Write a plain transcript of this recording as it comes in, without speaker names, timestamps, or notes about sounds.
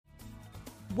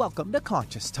Welcome to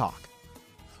Conscious Talk,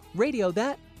 radio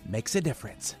that makes a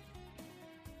difference.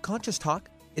 Conscious Talk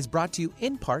is brought to you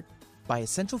in part by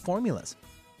Essential Formulas,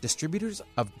 distributors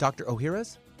of Dr.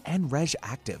 Ohhira's and Reg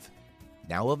Active,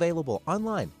 now available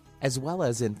online as well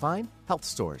as in fine health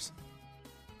stores.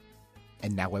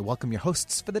 And now I welcome your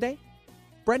hosts for the day,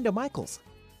 Brenda Michaels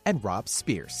and Rob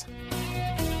Spears.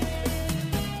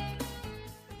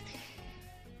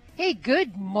 Hey,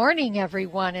 good morning,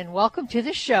 everyone, and welcome to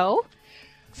the show.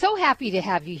 So happy to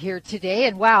have you here today.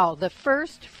 And wow, the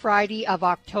first Friday of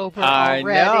October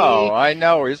already. I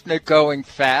know. Isn't it going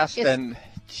fast?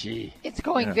 It's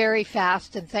going very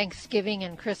fast, and Thanksgiving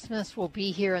and Christmas will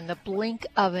be here in the blink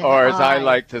of an eye. Or as I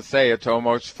like to say, it's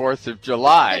almost 4th of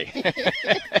July.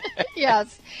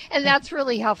 Yes, and that's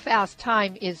really how fast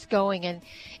time is going. And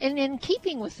in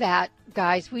keeping with that,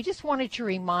 guys, we just wanted to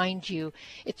remind you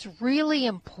it's really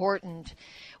important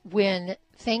when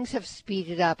things have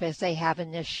speeded up as they have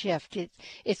in this shift.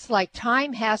 It's like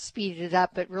time has speeded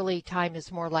up, but really time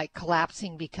is more like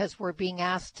collapsing because we're being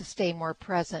asked to stay more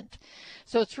present.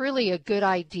 So it's really a good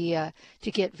idea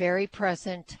to get very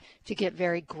present, to get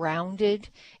very grounded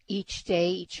each day,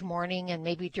 each morning, and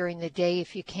maybe during the day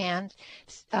if you can.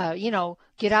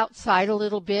 Get outside a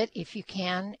little bit if you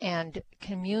can and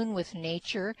commune with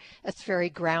nature. That's very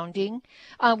grounding.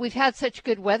 We've had such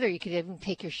good weather, you could even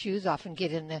take your shoes off and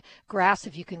get in the grass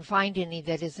if you can find any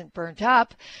that isn't burnt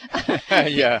up.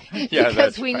 Yeah,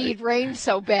 because we need rain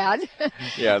so bad.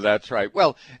 Yeah, that's right.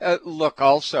 Well, look,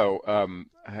 also,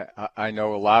 I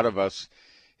know a lot of us,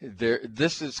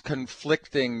 this is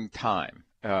conflicting time.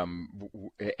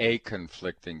 A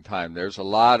conflicting time. There's a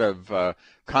lot of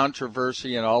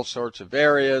controversy in all sorts of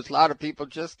areas, a lot of people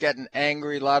just getting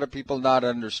angry, a lot of people not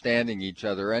understanding each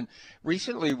other. And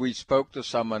recently we spoke to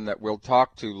someone that we'll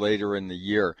talk to later in the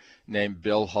year named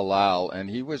Bill Halal, and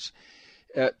he was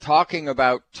talking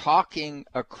about talking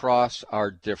across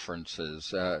our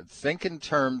differences. Think in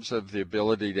terms of the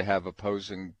ability to have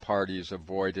opposing parties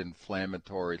avoid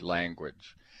inflammatory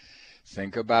language.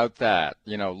 Think about that.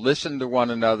 Listen to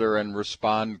one another and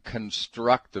respond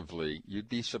constructively. You'd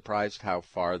be surprised how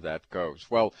far that goes.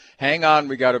 Well, hang on.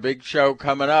 We got a big show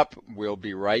coming up. We'll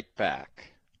be right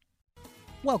back.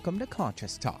 Welcome to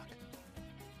Conscious Talk,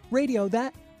 radio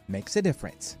that makes a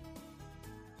difference.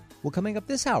 Well, coming up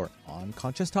this hour on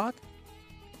Conscious Talk,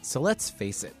 so let's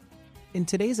face it, in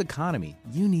today's economy,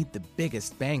 you need the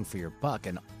biggest bang for your buck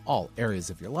in all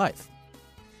areas of your life.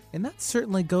 And that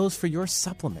certainly goes for your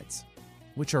supplements,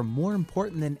 which are more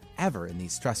important than ever in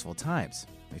these stressful times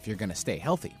if you're going to stay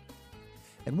healthy.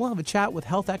 And we'll have a chat with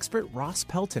health expert Ross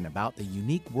Pelton about the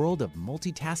unique world of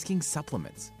multitasking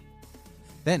supplements.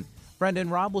 Then, Brenda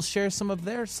and Rob will share some of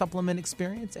their supplement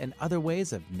experience and other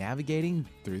ways of navigating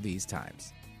through these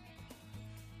times.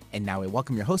 And now I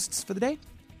welcome your hosts for the day,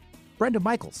 Brenda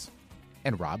Michaels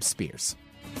and Rob Spears.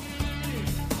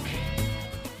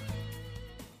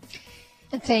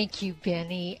 And thank you,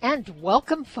 Benny, and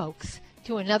welcome, folks,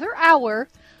 to another hour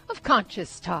of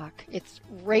Conscious Talk. It's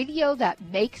radio that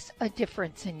makes a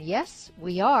difference, and yes,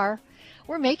 we are.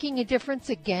 We're making a difference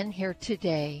again here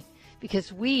today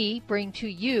because we bring to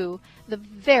you the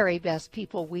very best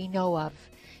people we know of,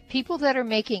 people that are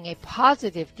making a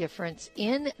positive difference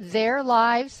in their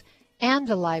lives and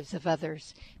the lives of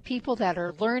others, people that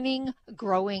are learning,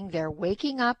 growing, they're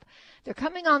waking up, they're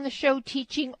coming on the show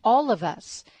teaching all of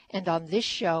us. And on this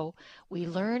show, we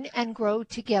learn and grow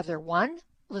together, one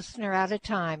listener at a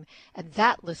time, and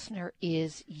that listener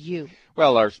is you.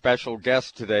 Well, our special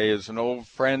guest today is an old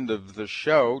friend of the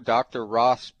show, Dr.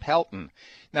 Ross Pelton.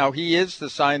 Now, he is the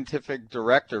scientific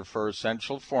director for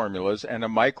Essential Formulas and a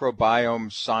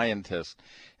microbiome scientist.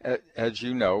 As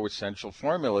you know, Essential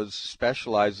Formulas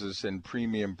specializes in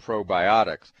premium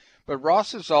probiotics. But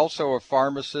Ross is also a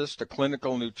pharmacist, a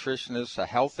clinical nutritionist, a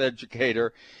health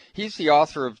educator. He's the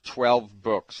author of 12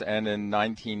 books, and in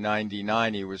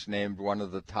 1999 he was named one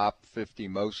of the top 50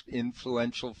 most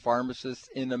influential pharmacists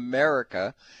in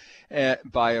America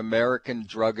by American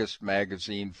Druggist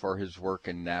magazine for his work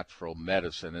in natural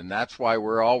medicine. And that's why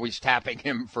we're always tapping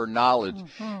him for knowledge.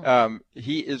 Mm-hmm.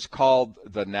 He is called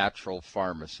the Natural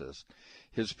Pharmacist.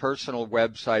 His personal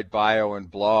website, bio, and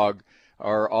blog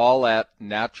are all at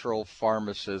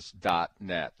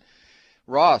naturalpharmacist.net.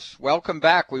 Ross, welcome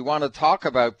back. We want to talk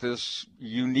about this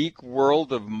unique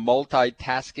world of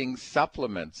multitasking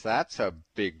supplements. That's a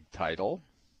big title.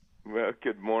 Well,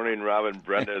 good morning, Rob and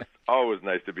Brenda. It's always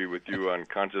nice to be with you on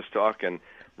Conscious Talk. And,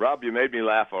 Rob, you made me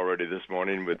laugh already this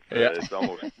morning with it's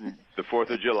almost the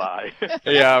 4th of July.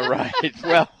 Yeah, right.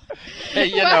 Well,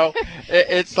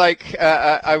 it's like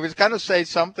I was going to say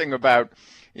something about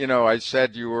I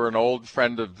said you were an old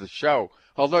friend of the show.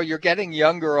 Although you're getting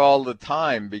younger all the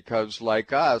time because,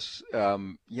 like us,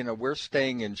 we're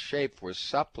staying in shape with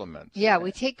supplements. Yeah,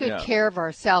 we take good care of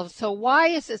ourselves. So why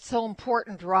is it so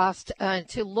important, Ross,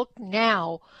 to look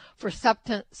now for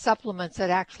supplements that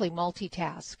actually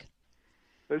multitask?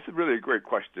 This is really a great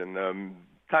question.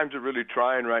 Times are really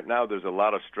trying right now. There's a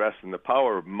lot of stress, and the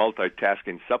power of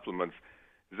multitasking supplements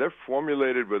is they're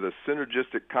formulated with a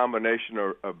synergistic combination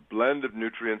or a blend of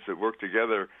nutrients that work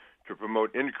together to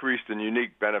promote increased and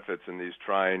unique benefits in these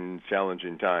trying,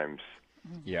 challenging times.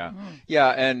 Yeah. Yeah,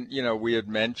 and, we had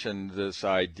mentioned this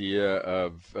idea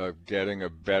of getting a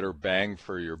better bang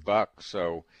for your buck.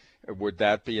 So would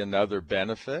that be another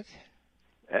benefit?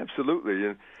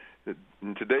 Absolutely.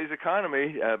 In today's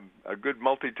economy, a good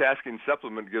multitasking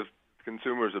supplement gives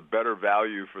consumers a better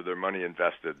value for their money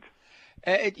invested.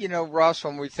 Ross,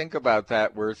 when we think about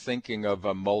that, we're thinking of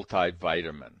a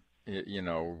multivitamin.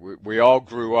 We all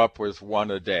grew up with one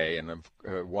a day and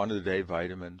one a day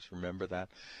vitamins. Remember that?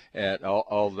 And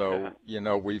although,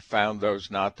 we found those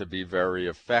not to be very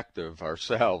effective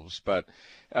ourselves, but,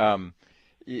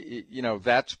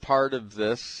 that's part of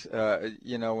this,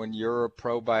 and you're a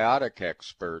probiotic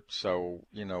expert. So,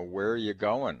 where are you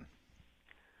going?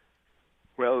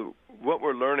 Well, what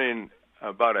we're learning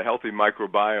about a healthy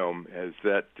microbiome is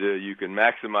that you can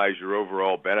maximize your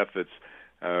overall benefits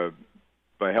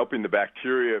by helping the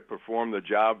bacteria perform the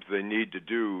jobs they need to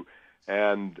do,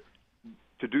 and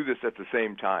to do this at the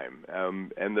same time.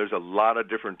 And there's a lot of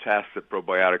different tasks that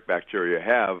probiotic bacteria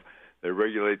have. They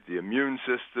regulate the immune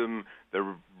system, they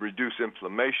reduce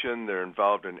inflammation, they're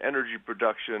involved in energy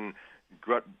production,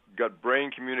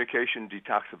 gut-brain communication,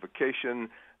 detoxification.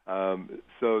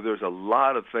 So there's a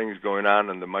lot of things going on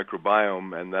in the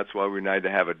microbiome, and that's why we need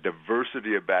to have a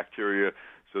diversity of bacteria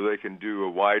so they can do a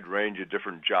wide range of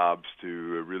different jobs to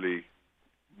really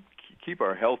keep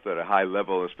our health at a high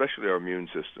level, especially our immune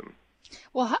system.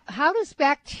 Well, how does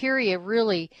bacteria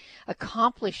really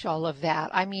accomplish all of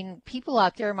that? I mean, people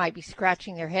out there might be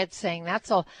scratching their heads saying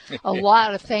that's a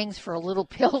lot of things for a little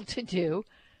pill to do.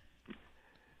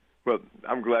 Well,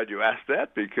 I'm glad you asked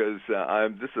that because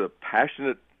this is a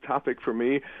passionate topic for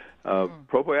me.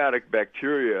 Probiotic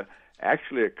bacteria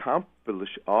actually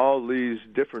accomplish all these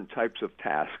different types of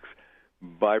tasks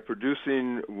by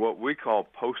producing what we call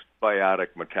postbiotic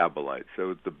metabolites.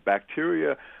 So the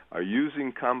bacteria are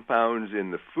using compounds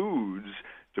in the foods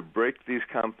to break these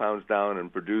compounds down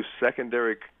and produce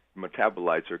secondary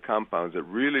metabolites or compounds that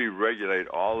really regulate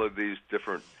all of these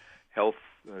different health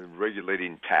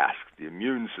regulating tasks, the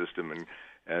immune system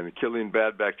and killing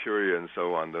bad bacteria and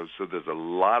so on. So there's a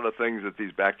lot of things that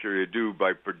these bacteria do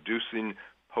by producing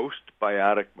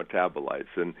postbiotic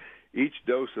metabolites. And each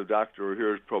dose of Dr.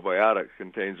 Ohhira's probiotics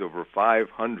contains over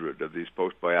 500 of these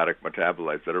postbiotic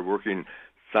metabolites that are working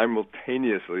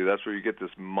simultaneously. That's where you get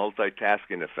this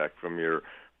multitasking effect from your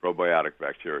probiotic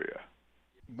bacteria.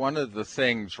 One of the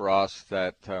things, Ross,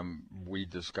 that we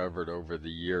discovered over the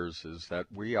years is that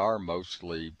we are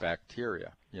mostly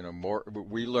bacteria.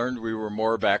 We learned we were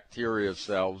more bacteria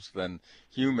cells than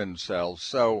human cells.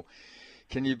 So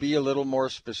can you be a little more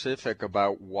specific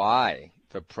about why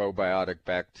the probiotic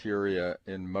bacteria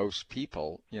in most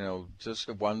people, just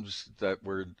the ones that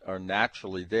are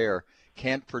naturally there,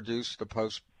 can't produce the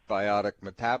postbiotic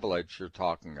metabolites you're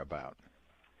talking about?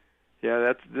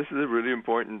 Yeah, this is a really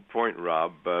important point,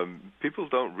 Rob. People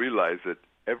don't realize that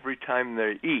every time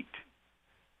they eat,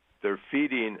 they're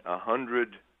feeding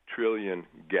 100 trillion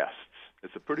guests.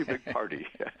 It's a pretty big party.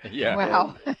 Yeah.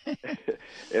 Wow.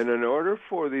 And in order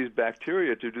for these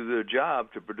bacteria to do their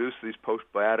job to produce these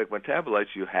postbiotic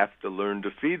metabolites, you have to learn to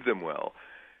feed them well.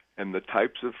 And the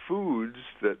types of foods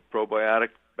that probiotic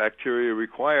bacteria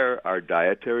require are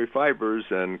dietary fibers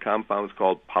and compounds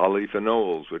called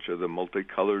polyphenols, which are the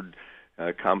multicolored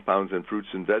compounds in fruits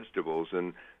and vegetables.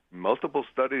 And multiple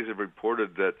studies have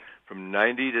reported that from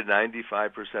 90 to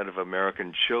 95% of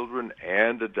American children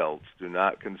and adults do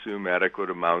not consume adequate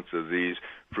amounts of these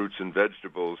fruits and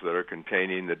vegetables that are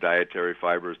containing the dietary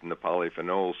fibers and the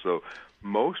polyphenols. So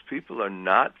most people are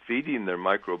not feeding their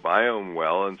microbiome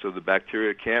well, and so the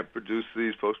bacteria can't produce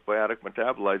these postbiotic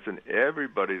metabolites, and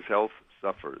everybody's health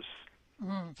suffers.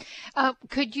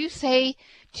 Could you say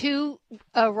to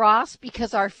Ross,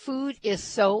 because our food is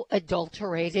so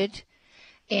adulterated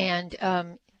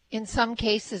and in some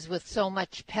cases with so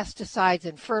much pesticides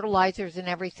and fertilizers and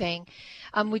everything,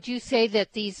 would you say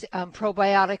that these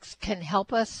probiotics can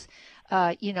help us,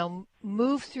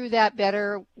 move through that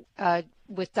better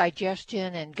with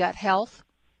digestion and gut health?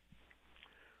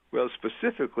 Well,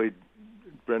 specifically,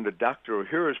 Brenda, Dr.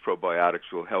 Ohhira's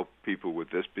probiotics will help people with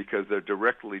this because they're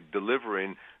directly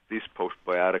delivering these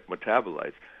postbiotic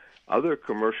metabolites. Other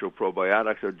commercial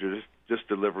probiotics are just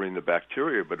delivering the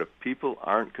bacteria, but if people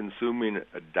aren't consuming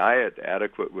a diet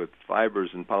adequate with fibers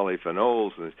and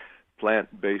polyphenols and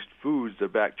plant-based foods, the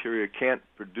bacteria can't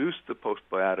produce the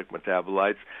postbiotic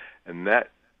metabolites, and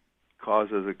that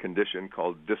causes a condition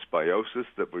called dysbiosis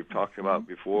that we've talked about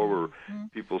before, where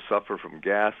people suffer from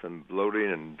gas and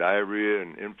bloating and diarrhea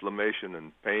and inflammation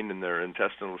and pain in their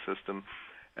intestinal system.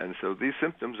 And so these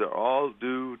symptoms are all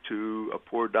due to a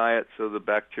poor diet, so the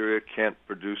bacteria can't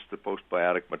produce the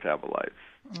postbiotic metabolites.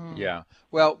 Yeah.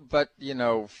 Well, but,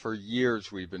 for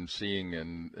years we've been seeing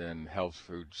in health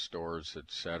food stores, et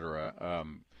cetera,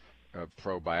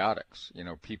 probiotics.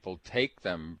 People take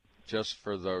them just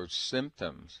for those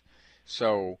symptoms.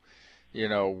 So,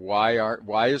 why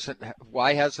hasn't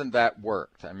that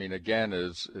worked? I mean, again,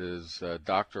 is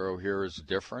Dr. Ohhira's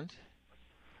different?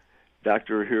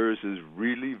 Dr. Ohhira's is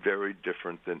really very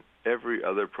different than every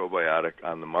other probiotic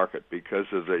on the market because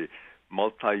of the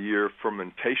multi-year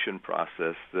fermentation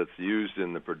process that's used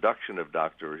in the production of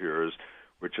Dr. Ohhira's,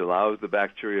 which allows the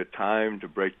bacteria time to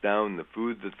break down the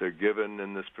food that they're given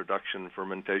in this production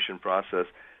fermentation process,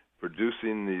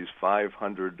 producing these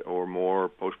 500 or more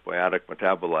postbiotic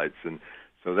metabolites. And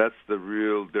so that's the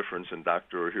real difference in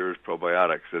Dr. Ohhira's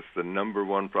probiotics. It's the number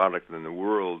one product in the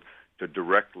world to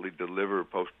directly deliver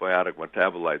postbiotic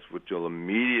metabolites, which will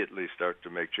immediately start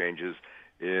to make changes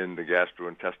in the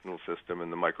gastrointestinal system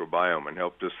and the microbiome and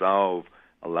help to solve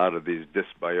a lot of these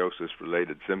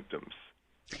dysbiosis-related symptoms.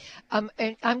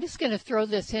 And I'm just going to throw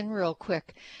this in real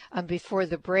quick before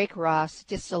the break, Ross,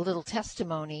 just a little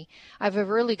testimony. I have a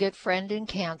really good friend in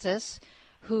Kansas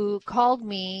who called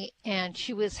me, and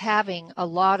she was having a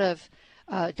lot of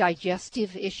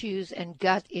digestive issues and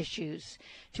gut issues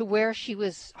to where she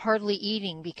was hardly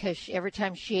eating because every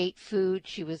time she ate food,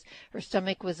 her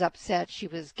stomach was upset, she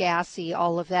was gassy,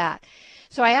 all of that.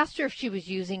 So I asked her if she was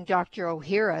using Dr.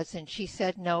 Ohhira's, and she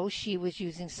said no, she was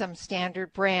using some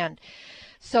standard brand.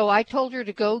 So I told her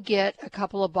to go get a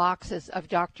couple of boxes of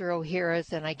Dr.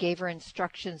 Ohhira's, and I gave her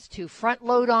instructions to front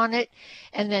load on it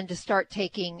and then to start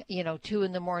taking, 2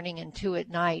 in the morning and 2 at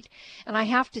night. And I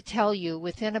have to tell you,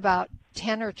 within about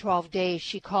 10 or 12 days,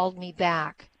 she called me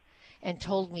back and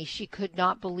told me she could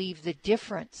not believe the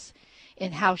difference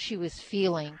in how she was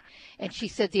feeling. And she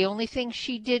said the only thing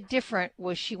she did different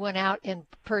was she went out and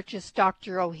purchased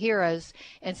Dr. Ohhira's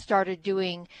and started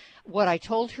doing what I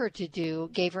told her to do,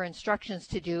 gave her instructions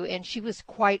to do, and she was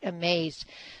quite amazed.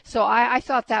 So I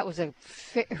thought that was a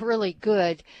really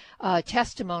good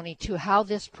testimony to how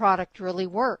this product really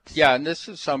works. Yeah, and this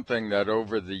is something that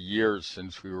over the years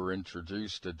since we were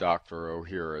introduced to Dr.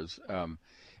 Ohhira's,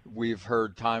 we've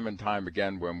heard time and time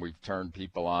again when we've turned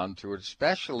people on to it,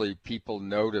 especially people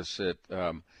notice it,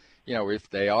 if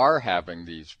they are having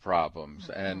these problems.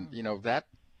 And, that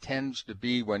tends to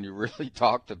be, when you really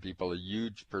talk to people, a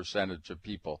huge percentage of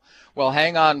people. Well,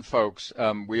 hang on, folks.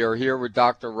 We are here with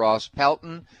Dr. Ross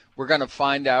Pelton. We're going to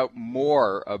find out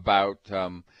more about,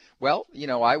 I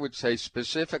would say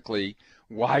specifically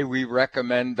why we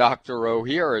recommend Dr.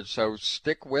 Ohhira. So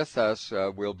stick with us.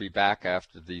 We'll be back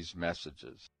after these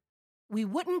messages. We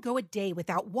wouldn't go a day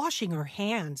without washing our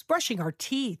hands, brushing our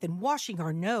teeth, and washing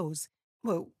our nose.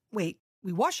 Whoa, wait,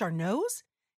 we wash our nose?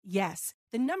 Yes,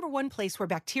 the number one place where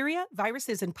bacteria,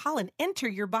 viruses, and pollen enter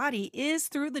your body is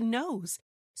through the nose.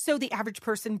 So the average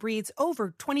person breathes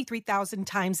over 23,000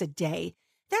 times a day.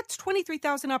 That's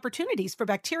 23,000 opportunities for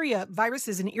bacteria,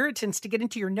 viruses, and irritants to get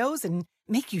into your nose and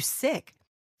make you sick.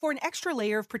 For an extra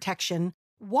layer of protection,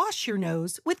 wash your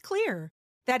nose with Xlear.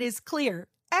 That is Xlear,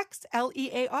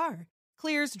 Xlear.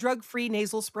 Xlear's drug-free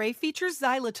nasal spray features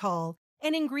xylitol,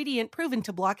 an ingredient proven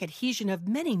to block adhesion of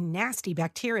many nasty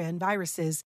bacteria and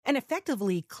viruses and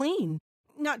effectively clean.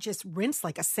 Not just rinse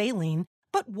like a saline,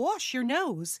 but wash your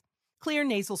nose. Xlear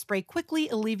nasal spray quickly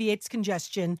alleviates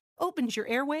congestion, opens your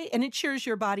airway, and ensures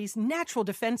your body's natural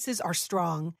defenses are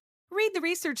strong. Read the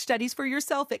research studies for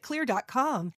yourself at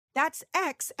Xlear.com. That's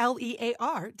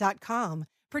Xlear.com.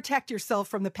 Protect yourself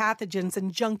from the pathogens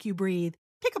and junk you breathe.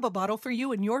 Pick up a bottle for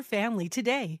you and your family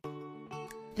today.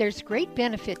 There's great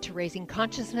benefit to raising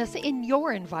consciousness in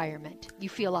your environment. You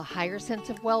feel a higher sense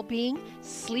of well-being,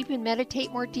 sleep and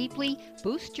meditate more deeply,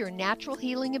 boost your natural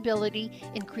healing ability,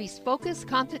 increase focus,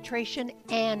 concentration,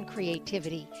 and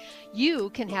creativity. You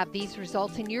can have these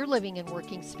results in your living and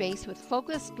working space with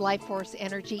Focused Life Force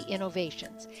Energy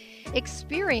Innovations.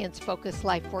 Experience Focused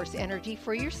Life Force Energy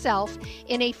for yourself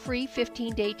in a free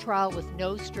 15-day trial with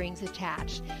no strings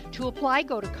attached. To apply,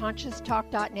 go to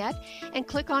ConsciousTalk.net and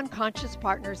click on Conscious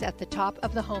Partner Partners at the top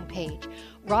of the homepage.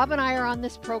 Rob and I are on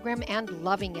this program and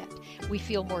loving it. We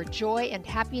feel more joy and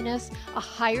happiness, a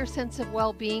higher sense of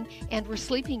well-being, and we're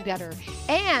sleeping better.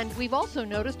 And we've also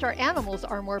noticed our animals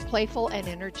are more playful and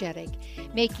energetic.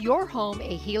 Make your home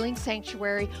a healing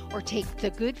sanctuary, or take the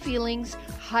good feelings,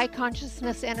 high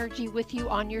consciousness energy with you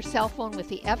on your cell phone with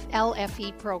the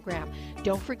FLFE program.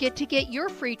 Don't forget to get your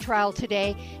free trial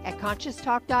today at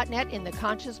ConsciousTalk.net in the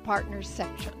Conscious Partners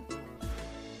section.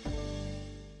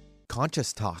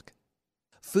 Conscious Talk.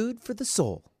 Food for the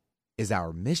soul is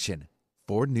our mission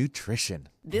for nutrition.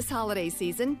 This holiday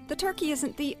season, the turkey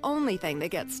isn't the only thing that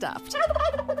gets stuffed.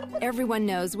 Everyone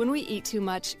knows when we eat too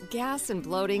much, gas and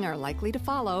bloating are likely to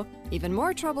follow. Even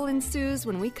more trouble ensues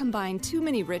when we combine too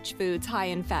many rich foods high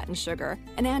in fat and sugar.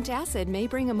 An antacid may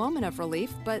bring a moment of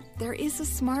relief, but there is a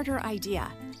smarter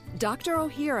idea. Dr.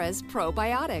 Ohhira's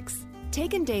Probiotics.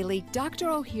 Taken daily, Dr.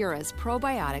 Ohhira's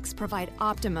probiotics provide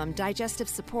optimum digestive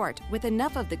support with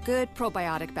enough of the good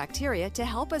probiotic bacteria to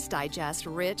help us digest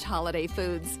rich holiday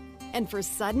foods. And for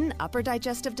sudden upper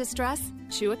digestive distress,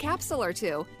 chew a capsule or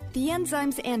two. The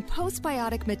enzymes and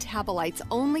postbiotic metabolites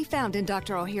only found in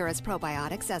Dr. Ohhira's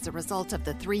probiotics as a result of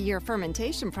the 3-year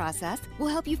fermentation process will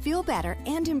help you feel better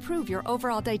and improve your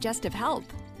overall digestive health.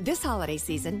 This holiday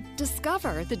season,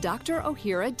 discover the Dr.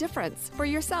 Ohhira difference for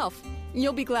yourself.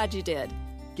 You'll be glad you did.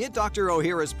 Get Dr.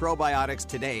 Ohhira's probiotics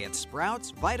today at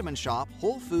Sprouts, Vitamin Shop,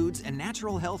 Whole Foods, and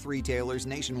natural health retailers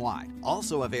nationwide.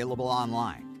 Also available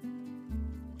online.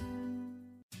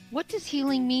 What does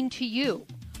healing mean to you?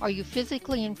 Are you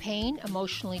physically in pain,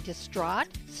 emotionally distraught,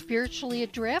 spiritually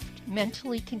adrift,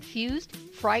 mentally confused,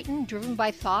 frightened, driven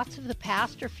by thoughts of the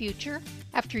past or future?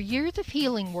 After years of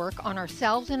healing work on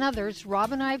ourselves and others,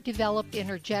 Rob and I have developed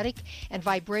energetic and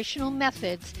vibrational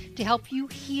methods to help you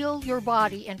heal your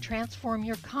body and transform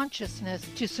your consciousness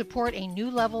to support a new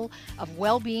level of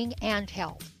well-being and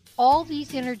health. All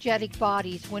these energetic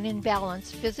bodies, when in balance,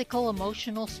 physical,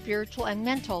 emotional, spiritual, and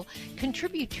mental,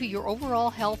 contribute to your overall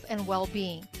health and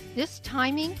well-being. This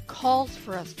timing calls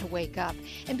for us to wake up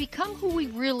and become who we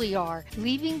really are,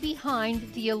 leaving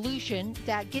behind the illusion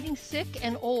that getting sick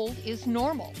and old is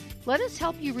normal. Let us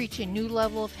help you reach a new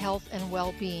level of health and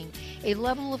well-being, a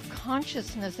level of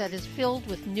consciousness that is filled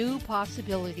with new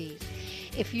possibilities.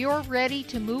 If you're ready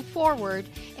to move forward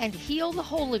and heal the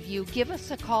whole of you, give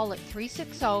us a call at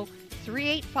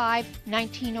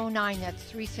 360-385-1909.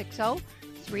 That's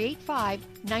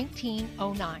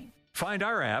 360-385-1909. Find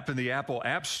our app in the Apple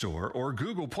App Store or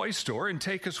Google Play Store and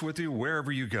take us with you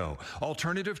wherever you go.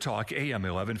 Alternative Talk, AM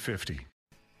 1150.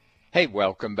 Hey,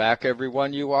 welcome back,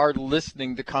 everyone. You are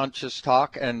listening to Conscious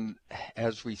Talk, and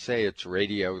as we say, it's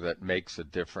radio that makes a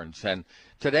difference. And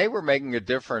today we're making a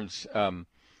difference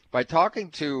by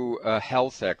talking to a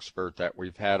health expert that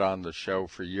we've had on the show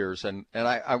for years. And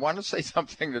I want to say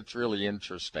something that's really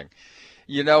interesting.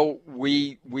 You know,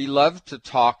 we love to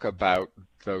talk about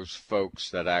those folks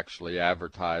that actually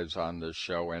advertise on this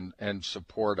show and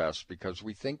support us because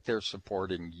we think they're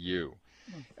supporting you.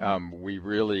 We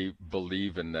really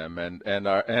believe in them. And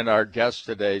our guest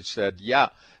today said, yeah,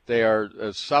 they are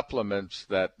supplements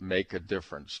that make a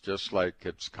difference, just like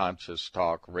it's Conscious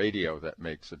Talk Radio that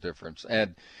makes a difference.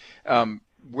 And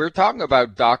we're talking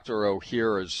about Dr.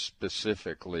 Ohhira's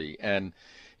specifically. And,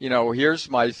 you know, here's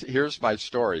my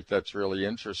story that's really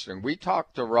interesting. We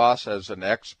talked to Ross as an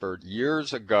expert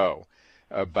years ago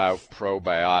about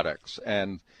probiotics.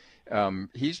 And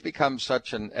he's become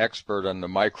such an expert on the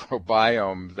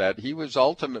microbiome that he was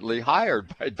ultimately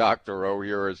hired by Dr.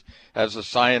 Ohhira as a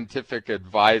scientific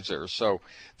advisor. So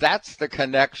that's the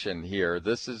connection here.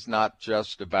 This is not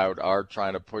just about our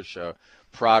trying to push a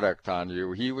product on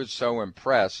you. He was so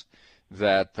impressed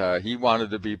that he wanted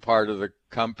to be part of the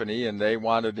company, and they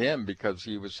wanted him because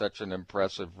he was such an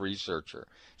impressive researcher.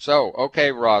 So,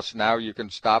 okay, Ross, now you can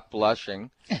stop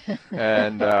blushing.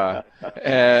 And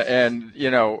you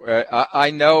know,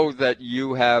 I know that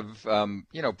you have,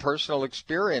 you know, personal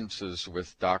experiences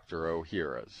with Dr.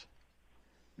 Ohhira's.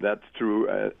 That's true,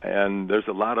 and there's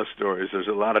a lot of stories. There's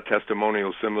a lot of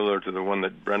testimonials similar to the one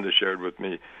that Brenda shared with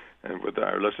me and with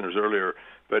our listeners earlier.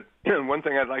 But one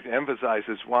thing I'd like to emphasize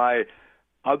is why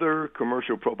other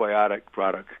commercial probiotic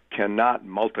products cannot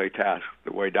multitask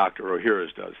the way Dr.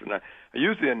 Ohhira's does. And I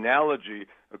use the analogy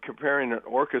of comparing an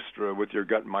orchestra with your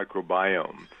gut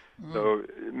microbiome. So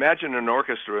imagine an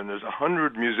orchestra, and there's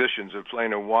 100 musicians who are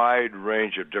playing a wide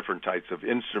range of different types of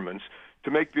instruments to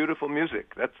make beautiful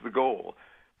music. That's the goal.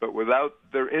 But without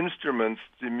their instruments,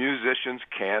 the musicians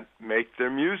can't make their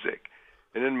music.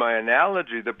 And in my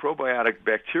analogy, the probiotic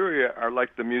bacteria are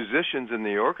like the musicians in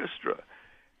the orchestra.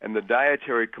 And the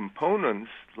dietary components,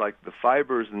 like the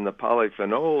fibers and the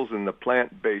polyphenols and the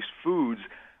plant-based foods,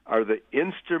 are the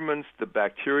instruments the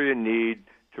bacteria need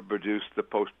to produce the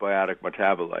postbiotic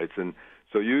metabolites. And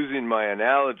so using my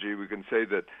analogy, we can say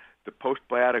that the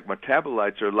postbiotic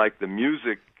metabolites are like the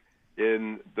music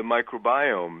in the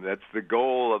microbiome. That's the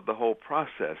goal of the whole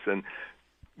process. And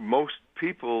most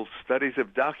people, studies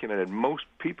have documented, most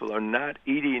people are not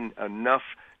eating enough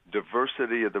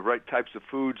diversity of the right types of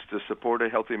foods to support a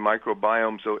healthy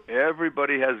microbiome. So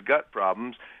everybody has gut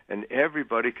problems, and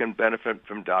everybody can benefit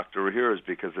from Dr. Ohhira's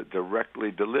because it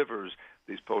directly delivers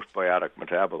these postbiotic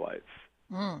metabolites.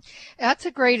 That's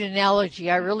a great analogy.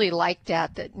 I really like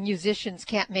that musicians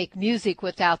can't make music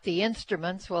without the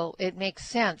instruments. Well, it makes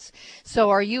sense. So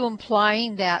are you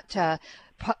implying that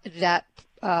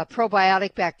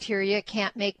probiotic bacteria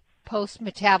can't make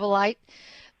metabolites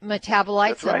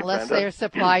right, unless Brenda. they're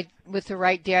supplied with the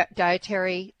right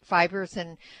dietary fibers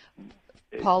and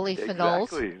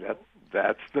polyphenols? Exactly.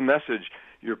 That's the message.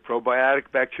 Your probiotic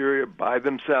bacteria by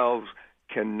themselves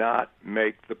cannot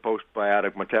make the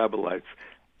postbiotic metabolites.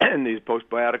 And these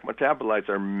postbiotic metabolites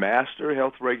are master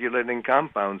health regulating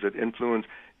compounds that influence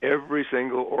every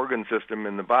single organ system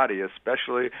in the body,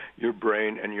 especially your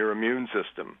brain and your immune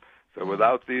system. So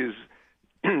without these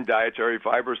dietary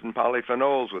fibers and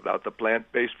polyphenols, without the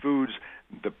plant-based foods,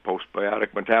 the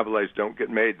postbiotic metabolites don't get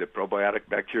made. The probiotic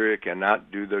bacteria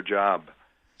cannot do their job.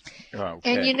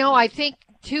 Okay. And, I think,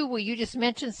 too, well, you just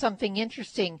mentioned something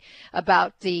interesting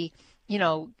about the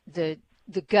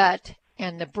gut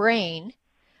and the brain.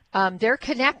 They're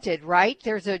connected, right?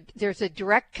 There's a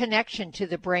direct connection to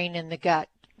the brain and the gut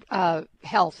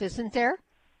health, isn't there?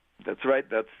 That's right.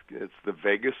 It's the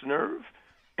vagus nerve,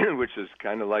 which is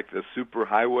kind of like the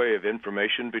superhighway of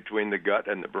information between the gut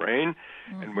and the brain.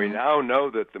 Mm-hmm. And we now know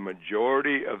that the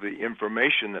majority of the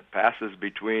information that passes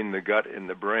between the gut and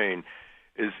the brain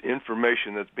is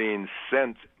information that's being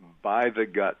sent by the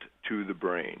gut to the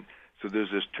brain. So there's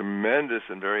this tremendous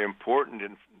and very important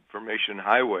information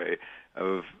highway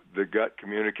of the gut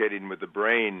communicating with the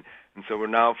brain. And so we're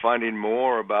now finding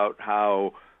more about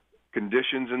how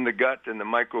conditions in the gut and the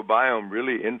microbiome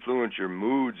really influence your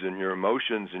moods and your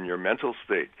emotions and your mental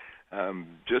state,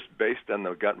 just based on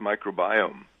the gut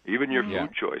microbiome, even your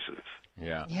food choices.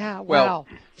 Yeah. Wow. Well,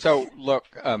 so look,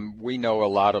 we know a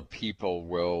lot of people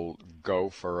will go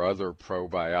for other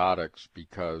probiotics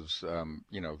because,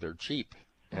 they're cheap,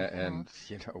 and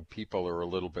people are a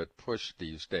little bit pushed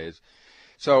these days.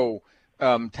 So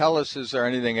tell us, is there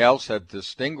anything else that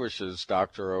distinguishes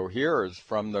Dr. Ohhira's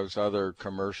from those other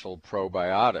commercial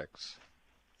probiotics?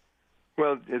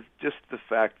 Well, it's just the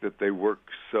fact that they work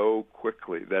so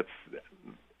quickly. That's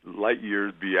light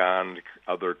years beyond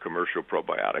other commercial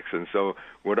probiotics. And so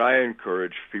what I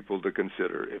encourage people to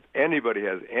consider, if anybody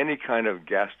has any kind of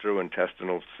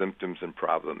gastrointestinal symptoms and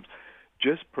problems,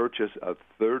 just purchase a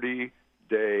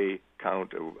 30-day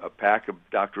count, a pack of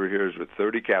Dr. Ohhira's with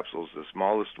 30 capsules, the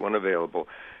smallest one available.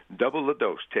 Double the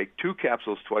dose. Take 2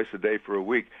 capsules twice a day for a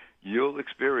week. You'll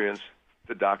experience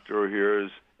the Dr.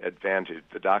 Ohhira's advantage,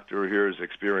 the Dr. Ohhira's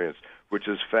experience, which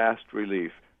is fast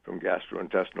relief from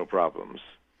gastrointestinal problems.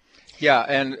 Yeah,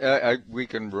 and we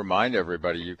can remind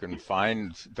everybody you can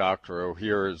find Dr.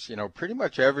 Ohhira's, pretty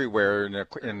much everywhere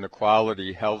in the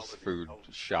quality health food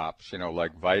shops,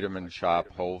 like Vitamin Shop,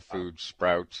 Whole Foods,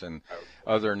 Sprouts, and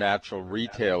other natural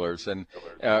retailers. And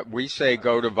we say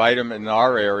go to in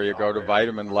our area, go to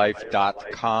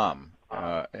vitaminlife.com.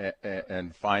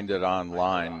 And find it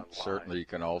online. Certainly, you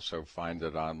can also find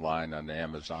it online on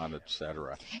Amazon,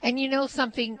 etc. And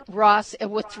something, Ross,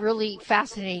 what's really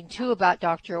fascinating, too, about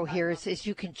Dr. Ohhira's is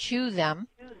you can chew them.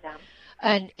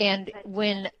 And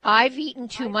when I've eaten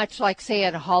too much, like, say,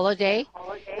 at a holiday,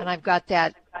 and I've got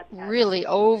that really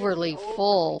overly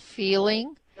full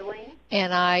feeling,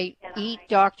 and I eat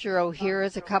Dr.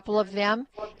 Ohhira's, a couple of them,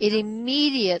 it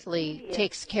immediately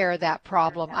takes care of that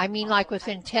problem. I mean, like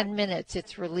within 10 minutes,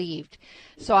 it's relieved.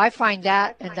 So I find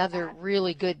that another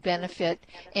really good benefit,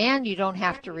 and you don't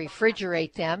have to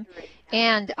refrigerate them.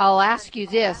 And I'll ask you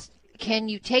this, can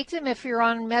you take them if you're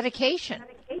on medication?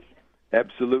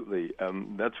 Absolutely.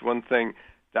 That's one thing.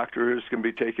 Dr. Ohhira's can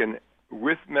be taken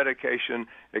with medication.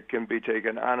 It can be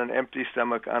taken on an empty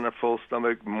stomach, on a full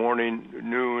stomach, morning,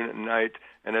 noon, night,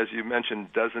 and as you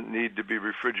mentioned, doesn't need to be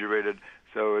refrigerated,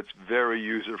 so it's very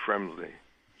user-friendly.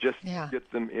 Just get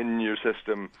them in your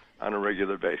system on a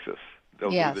regular basis. They'll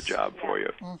do the job for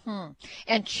you. Mm-hmm.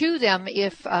 And chew them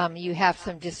if you have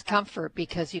some discomfort,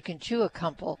 because you can chew a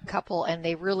couple and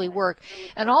they really work.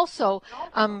 And also,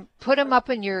 put them up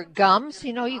in your gums.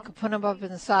 You can put them up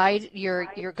inside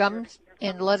your gums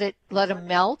and let them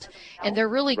melt, and they're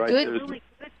really good.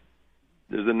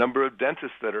 there's a number of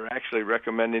dentists that are actually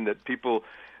recommending that people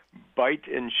bite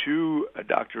and chew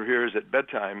Dr. Ohhira's at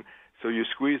bedtime. So you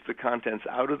squeeze the contents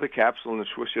out of the capsule and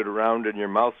swish it around in your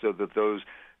mouth so that those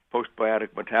postbiotic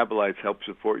metabolites help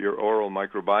support your oral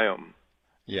microbiome.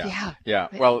 Yeah.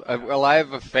 Well, I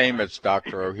have a famous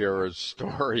Dr. Ohhira's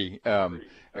story.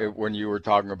 When you were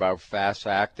talking about fast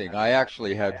acting, I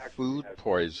actually had food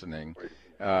poisoning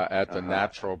at the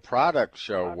Natural Product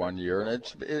Show one year, and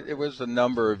it was a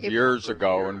number of years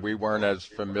ago, and we weren't as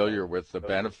familiar with the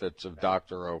benefits of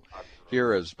Dr.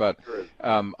 Ohhira's. But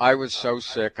I was so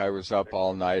sick, I was up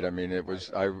all night. I mean, it was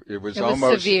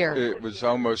almost severe. It was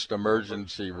almost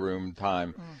emergency room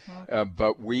time.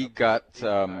 But we got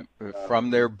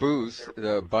from their booth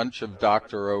a bunch of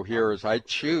Dr. Ohhira's. I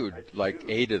chewed like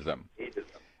 8 of them.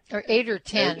 Or 8 or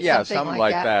 10. Yeah, something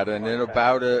like that. And in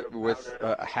about with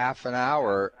half an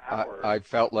hour, I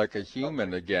felt like a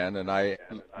human again, and I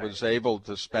was able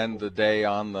to spend the day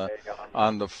on the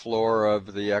floor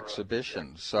of the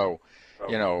exhibition. So,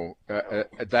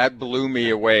 that blew me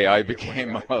away. I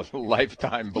became a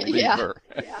lifetime believer.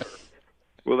 Yeah.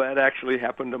 Well, that actually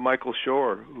happened to Michael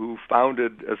Shore, who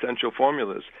founded Essential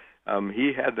Formulas.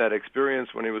 He had that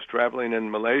experience when he was traveling in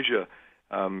Malaysia.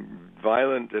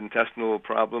 Violent intestinal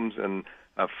problems, and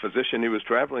a physician he was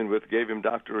traveling with gave him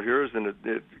Dr. Ohhira's, and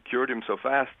it cured him so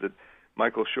fast that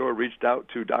Michael Shore reached out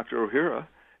to Dr. Ohhira,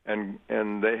 and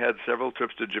they had several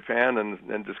trips to Japan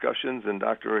and discussions, and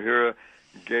Dr. Ohhira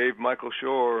gave Michael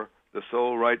Shore the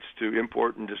sole rights to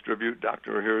import and distribute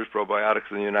Dr. Ohhira's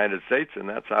probiotics in the United States, and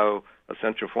that's how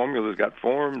Essential Formulas got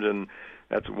formed, and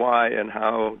that's why and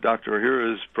how Dr.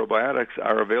 Ohhira's probiotics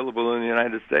are available in the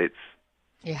United States.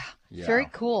 Yeah, very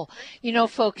cool.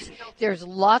 Folks, there's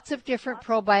lots of different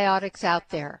probiotics out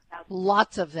there,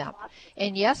 lots of them.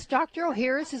 And yes, Dr.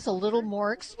 Ohhira's is a little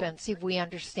more expensive. We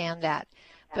understand that.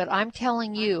 But I'm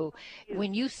telling you,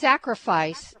 when you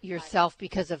sacrifice yourself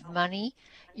because of money,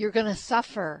 you're going to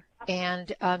suffer.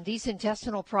 And these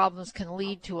intestinal problems can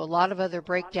lead to a lot of other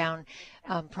breakdown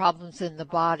problems in the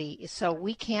body. So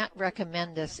we can't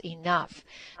recommend this enough,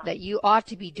 that you ought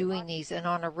to be doing these and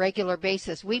on a regular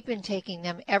basis. We've been taking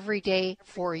them every day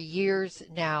for years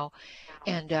now,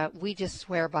 and we just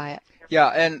swear by it. Yeah,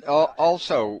 and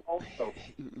also,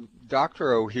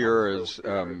 Dr. Ohhira's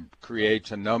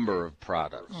creates a number of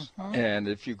products. And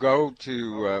if you go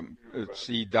to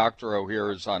see Dr.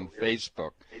 Ohhira's on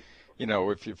Facebook,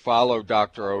 if you follow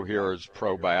Dr. Ohhira's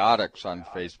Probiotics on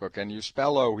Facebook, and you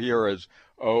spell Ohhira's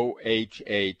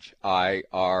OHHIRA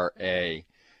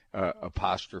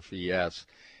apostrophe S,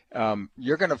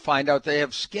 you're going to find out they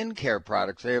have skincare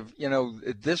products. They have,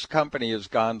 this company has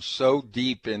gone so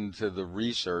deep into the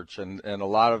research, and a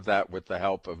lot of that with the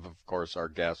help of course, our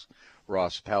guest,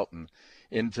 Ross Pelton,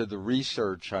 into the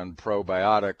research on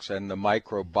probiotics and the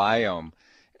microbiome.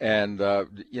 And,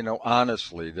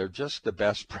 honestly, they're just the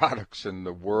best products in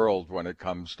the world when it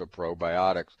comes to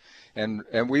probiotics. And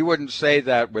we wouldn't say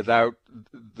that without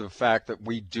the fact that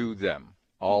we do them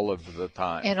all of the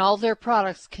time. And all their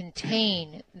products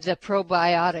contain the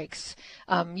probiotics.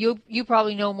 You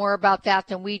probably know more about that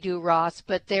than we do, Ross,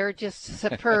 but they're just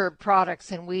superb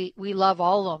products, and we love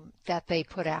all of them that they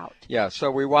put out. Yeah, so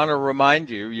we want to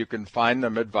remind you can find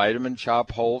them at Vitamin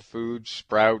Shoppe, Whole Foods,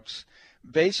 Sprouts,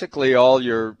 basically all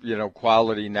your,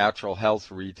 quality natural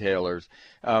health retailers.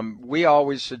 We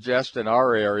always suggest in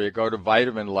our area, go to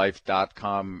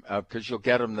vitaminlife.com because you'll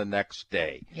get them the next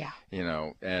day. Yeah.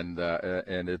 And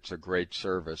it's a great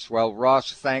service. Well,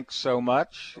 Ross, thanks so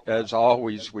much. As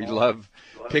always, we love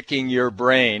picking your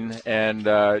brain and,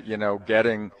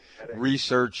 getting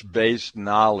research-based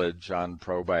knowledge on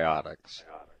probiotics.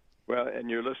 Well,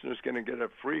 and your listeners going to get a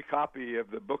free copy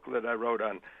of the booklet I wrote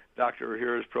on Dr.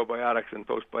 Ohhira's probiotics and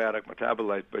postbiotic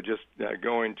metabolites by just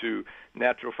going to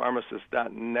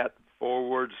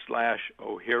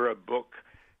naturalpharmacist.net/Ohhira book,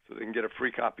 so they can get a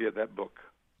free copy of that book.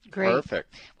 Great.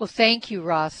 Perfect. Well, thank you,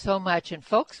 Ross, so much. And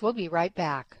folks, we'll be right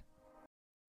back.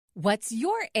 What's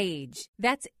your age?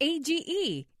 That's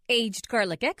AGE, aged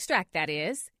garlic extract, that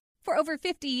is. For over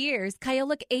 50 years,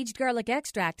 Kyolic Aged Garlic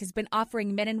Extract has been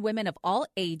offering men and women of all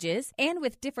ages and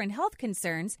with different health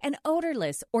concerns an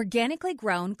odorless, organically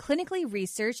grown, clinically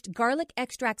researched garlic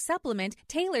extract supplement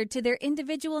tailored to their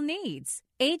individual needs.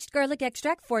 Aged garlic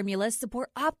extract formulas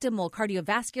support optimal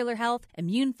cardiovascular health,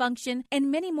 immune function, and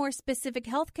many more specific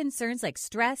health concerns like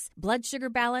stress, blood sugar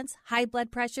balance, high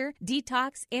blood pressure,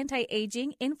 detox,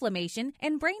 anti-aging, inflammation,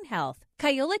 and brain health.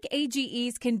 Kyolic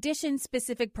AGE's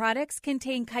condition-specific products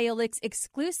contain Kyolic's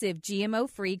exclusive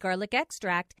GMO-free garlic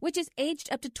extract, which is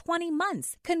aged up to 20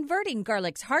 months, converting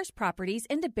garlic's harsh properties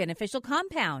into beneficial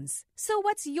compounds. So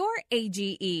what's your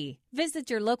AGE? Visit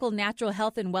your local natural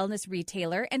health and wellness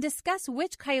retailer and discuss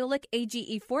which Kyolic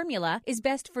AGE formula is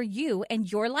best for you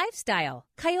and your lifestyle.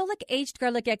 Kyolic aged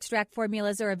garlic extract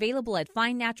formulas are available at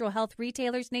fine natural health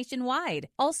retailers nationwide,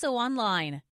 also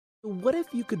online. What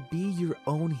if you could be your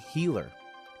own healer?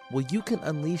 Well, you can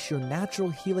unleash your natural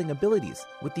healing abilities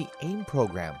with the AIM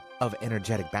program of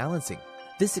energetic balancing.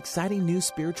 This exciting new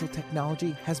spiritual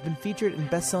technology has been featured in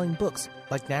best-selling books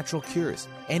like Natural Cures,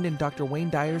 and in Dr.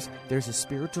 Wayne Dyer's There's a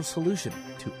Spiritual Solution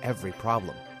to Every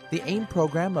Problem. The AIM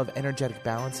program of energetic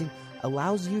balancing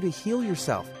allows you to heal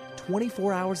yourself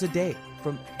 24 hours a day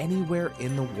from anywhere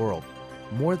in the world.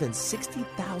 More than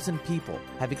 60,000 people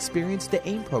have experienced the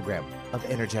AIM program of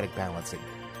energetic balancing.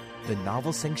 The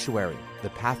novel Sanctuary,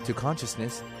 The Path to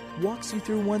Consciousness, walks you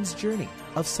through one's journey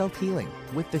of self-healing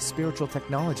with this spiritual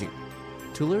technology.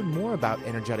 To learn more about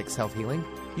energetic self-healing,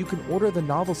 you can order the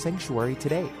novel Sanctuary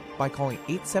today by calling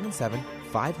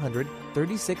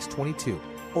 877-500-3622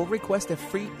 or request a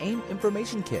free AIM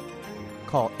information kit.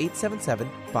 Call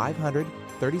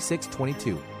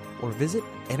 877-500-3622 or visit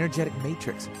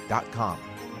energeticmatrix.com.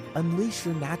 Unleash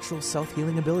your natural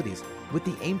self-healing abilities with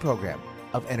the AIM program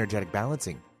of energetic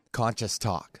balancing. Conscious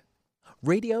Talk,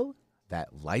 radio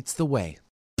that lights the way.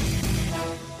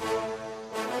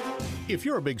 If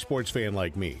you're a big sports fan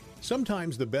like me,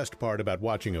 sometimes the best part about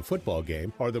watching a football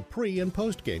game are the pre- and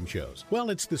post-game shows.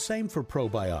 Well, it's the same for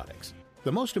probiotics.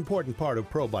 The most important part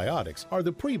of probiotics are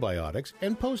the prebiotics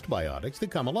and postbiotics that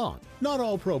come along. Not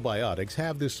all probiotics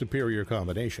have this superior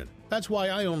combination. That's why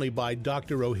I only buy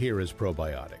Dr. Ohhira's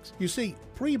probiotics. You see,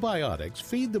 prebiotics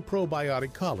feed the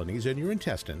probiotic colonies in your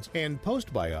intestines, and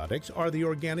postbiotics are the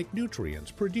organic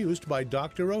nutrients produced by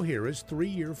Dr. Ohhira's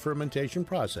 3-year fermentation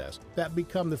process that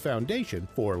become the foundation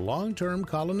for long-term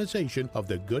colonization of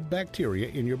the good bacteria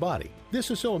in your body. This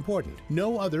is so important.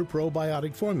 No other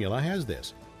probiotic formula has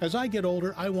this. As I get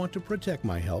older, I want to protect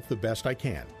my health the best I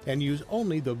can and use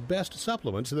only the best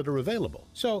supplements that are available.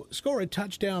 So, score a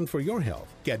touchdown for your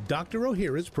health. Get Dr.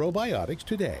 Ohhira's probiotics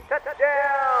today. Touchdown!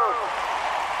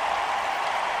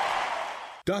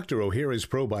 Dr. Ohhira's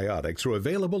probiotics are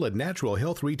available at natural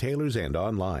health retailers and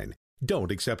online.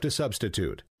 Don't accept a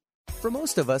substitute. For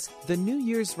most of us, the New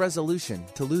Year's resolution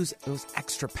to lose those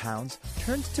extra pounds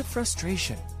turns to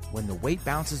frustration when the weight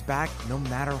bounces back no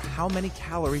matter how many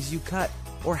calories you cut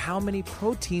or how many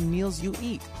protein meals you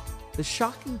eat. The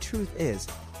shocking truth is,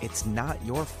 it's not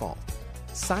your fault.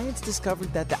 Science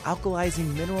discovered that the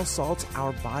alkalizing mineral salts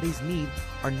our bodies need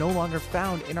are no longer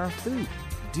found in our food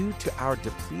due to our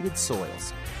depleted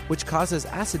soils, which causes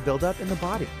acid buildup in the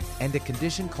body and a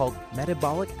condition called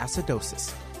metabolic acidosis.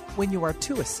 When you are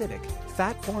too acidic,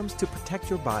 fat forms to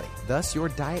protect your body. Thus, your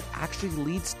diet actually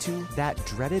leads to that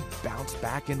dreaded bounce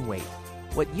back in weight.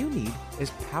 What you need is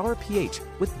Power pH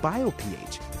with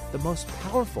BioPH, the most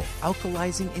powerful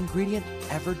alkalizing ingredient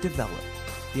ever developed.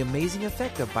 The amazing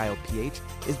effect of BioPH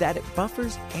is that it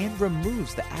buffers and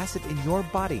removes the acid in your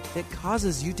body that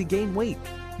causes you to gain weight.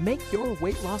 Make your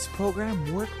weight loss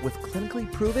program work with clinically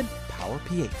proven Power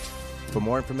pH. For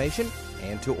more information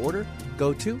and to order,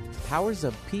 go to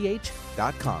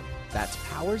powersofph.com. That's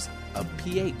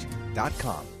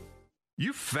powersofph.com.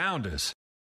 You found us.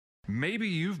 Maybe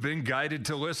you've been guided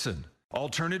to listen.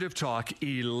 Alternative Talk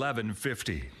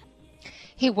 1150.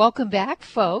 Hey, welcome back,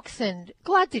 folks, and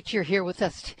glad that you're here with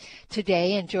us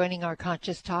today and joining our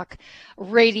Conscious Talk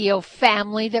radio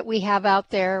family that we have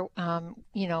out there.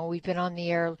 We've been on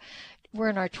the air. We're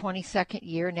in our 22nd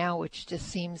year now, which just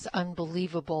seems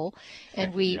unbelievable.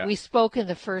 And we spoke in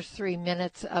the first 3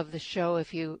 minutes of the show,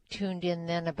 if you tuned in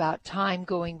then, about time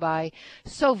going by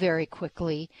so very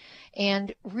quickly.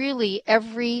 And really,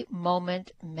 every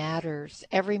moment matters.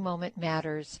 Every moment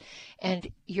matters.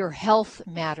 And your health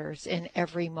matters in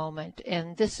every moment.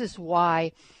 And this is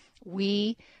why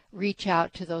we reach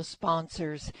out to those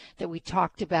sponsors that we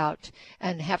talked about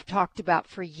and have talked about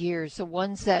for years, the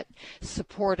ones that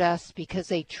support us because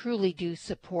they truly do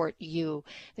support you.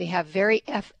 They have very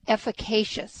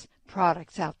efficacious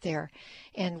products out there,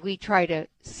 and we try to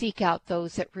seek out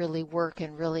those that really work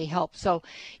and really help. So,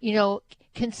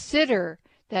 consider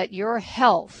that your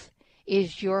health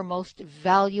is your most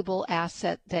valuable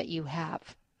asset that you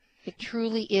have. It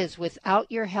truly is. Without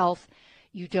your health,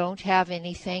 you don't have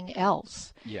anything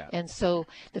else. Yeah. And so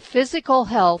the physical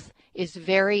health is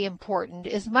very important,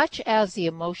 as much as the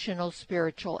emotional,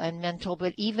 spiritual, and mental,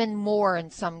 but even more in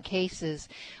some cases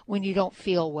when you don't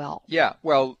feel well. Yeah,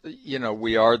 well,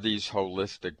 we are these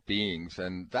holistic beings,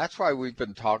 and that's why we've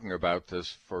been talking about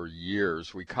this for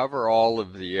years. We cover all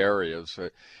of the areas,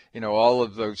 all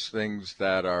of those things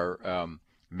that are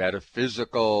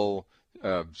metaphysical,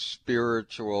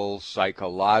 spiritual,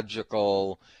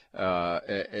 psychological,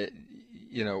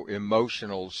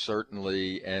 emotional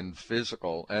certainly, and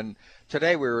physical. And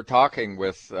today we were talking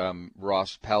with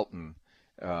Ross Pelton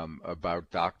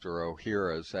about Dr.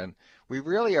 Ohhira's, and we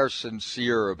really are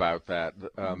sincere about that.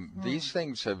 These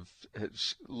things have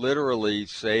literally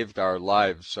saved our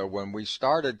lives. So when we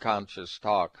started Conscious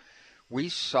Talk, we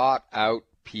sought out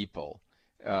people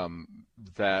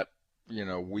that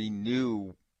we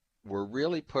knew were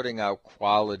really putting out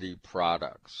quality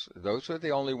products. Those are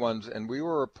the only ones, and we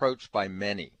were approached by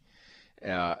many,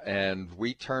 and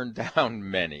we turned down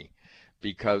many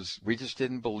because we just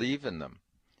didn't believe in them.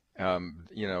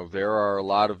 There are a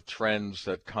lot of trends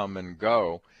that come and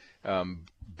go,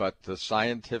 but the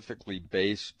scientifically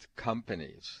based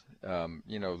companies,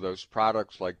 those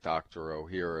products like Dr.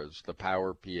 Ohhira's, the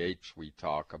Power pH we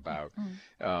talk about,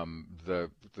 the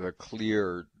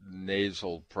Clear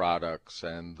nasal products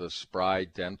and the Spry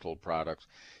dental products,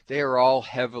 they are all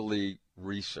heavily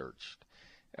researched.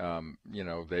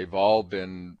 They've all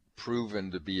been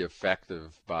proven to be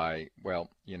effective by,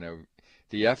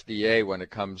 the FDA, when it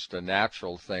comes to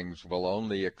natural things, will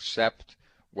only accept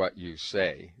what you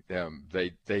say.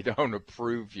 They don't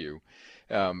approve you.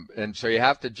 And so you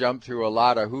have to jump through a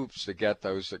lot of hoops to get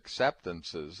those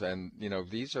acceptances. And,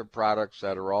 these are products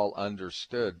that are all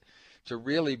understood to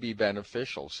really be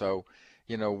beneficial. So,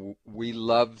 we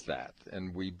love that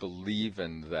and we believe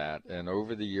in that. And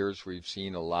over the years, we've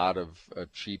seen a lot of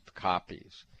cheap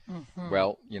copies.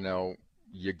 Well,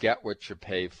 you get what you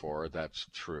pay for. That's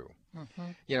true.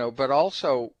 But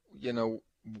also,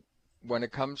 when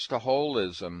it comes to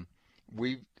holism,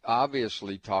 we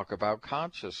obviously talk about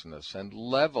consciousness and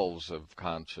levels of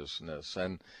consciousness.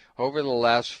 And over the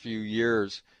last few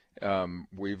years,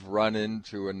 we've run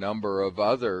into a number of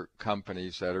other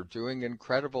companies that are doing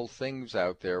incredible things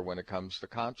out there when it comes to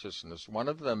consciousness. One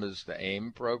of them is the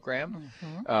AIM program.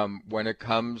 When it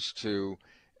comes to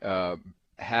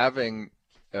having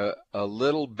a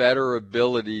little better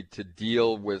ability to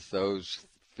deal with those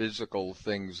physical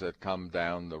things that come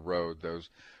down the road, those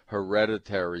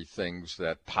hereditary things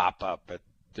that pop up at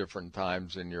different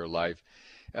times in your life.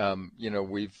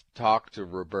 We've talked to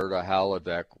Roberta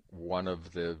Haladeck, one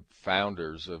of the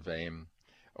founders of AIM,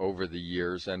 over the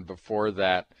years, and before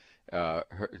that,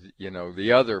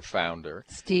 the other founder,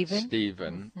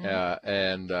 Stephen,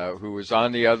 and who is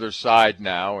on the other side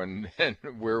now, and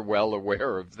we're well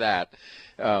aware of that.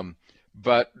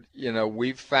 But,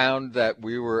 we've found that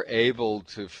we were able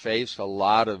to face a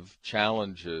lot of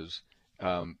challenges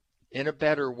in a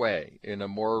better way, in a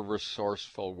more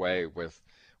resourceful way with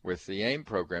the AIM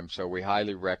program. So we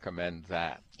highly recommend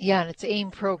that. Yeah, and it's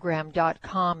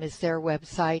aimprogram.com is their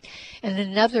website. And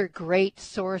another great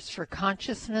source for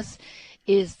consciousness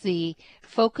is the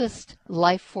Focused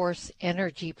Life Force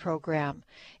Energy Program.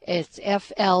 It's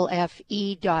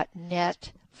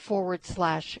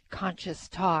flfe.net/conscious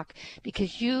talk,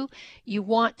 because you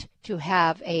want to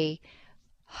have a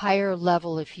higher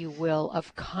level, if you will,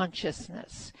 of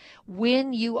consciousness.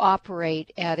 When you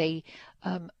operate at a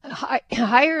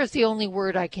higher is the only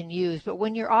word I can use, but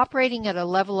when you're operating at a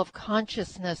level of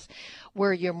consciousness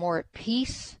where you're more at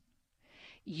peace,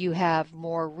 you have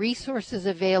more resources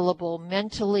available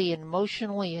mentally,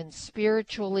 emotionally, and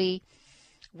spiritually,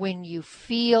 when you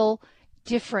feel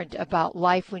different about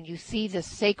life, when you see the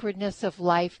sacredness of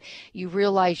life, you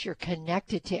realize you're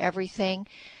connected to everything.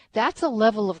 That's a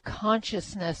level of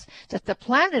consciousness that the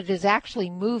planet is actually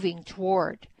moving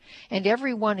toward, and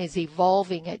everyone is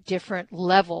evolving at different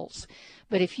levels.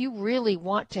 But if you really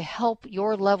want to help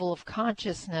your level of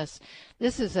consciousness,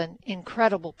 this is an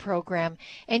incredible program,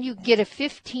 and you get a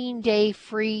 15-day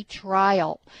free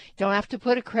trial. You don't have to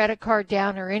put a credit card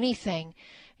down or anything,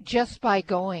 just by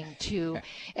going to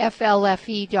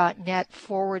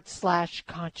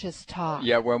flfe.net/conscious talk.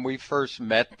 Yeah, when we first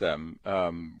met them,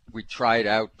 we tried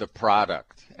out the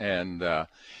product, and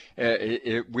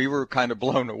we were kind of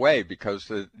blown away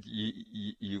because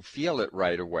you feel it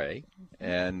right away,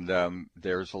 and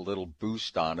there's a little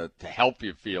boost on it to help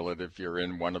you feel it if you're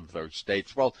in one of those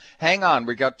states. Well, hang on,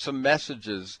 we got some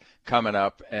messages coming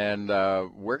up, and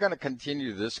we're going to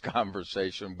continue this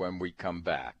conversation when we come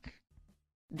back.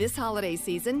 This holiday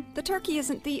season, the turkey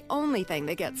isn't the only thing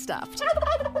that gets stuffed.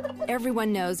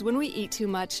 Everyone knows when we eat too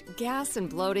much, gas and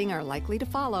bloating are likely to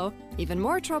follow. Even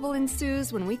more trouble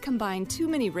ensues when we combine too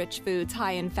many rich foods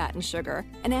high in fat and sugar.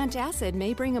 An antacid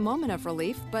may bring a moment of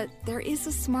relief, but there is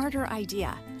a smarter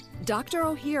idea. Dr.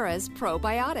 Ohhira's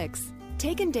Probiotics.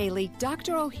 Taken daily,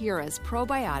 Dr. Ohhira's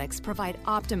probiotics provide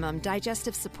optimum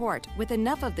digestive support with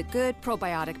enough of the good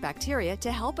probiotic bacteria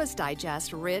to help us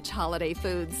digest rich holiday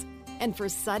foods. And for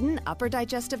sudden upper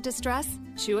digestive distress,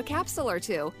 chew a capsule or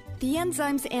two. The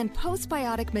enzymes and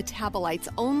postbiotic metabolites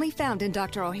only found in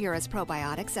Dr. Ohhira's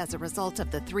probiotics as a result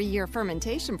of the 3-year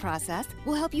fermentation process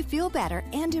will help you feel better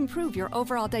and improve your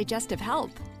overall digestive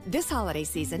health. This holiday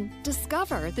season,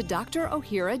 discover the Dr.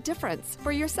 Ohhira difference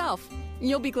for yourself.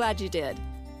 You'll be glad you did.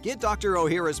 Get Dr.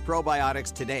 Ohhira's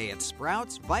probiotics today at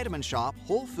Sprouts, Vitamin Shoppe,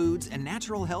 Whole Foods, and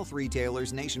natural health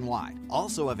retailers nationwide.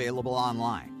 Also available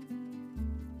online.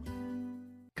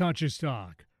 Conscious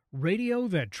Talk, radio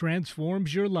that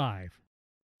transforms your life.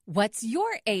 What's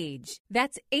your age?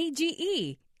 That's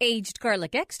AGE, aged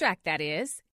garlic extract, that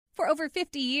is. For over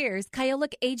 50 years,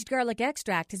 Kyolic Aged Garlic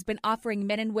Extract has been offering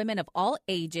men and women of all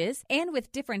ages and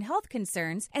with different health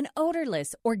concerns an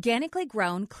odorless, organically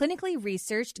grown, clinically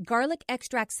researched garlic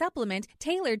extract supplement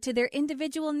tailored to their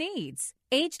individual needs.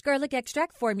 Aged garlic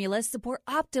extract formulas support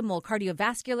optimal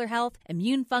cardiovascular health,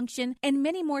 immune function, and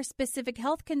many more specific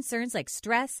health concerns like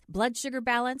stress, blood sugar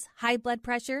balance, high blood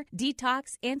pressure,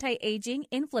 detox, anti-aging,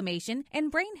 inflammation,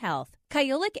 and brain health.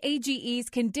 Kyolic AGE's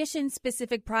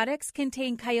condition-specific products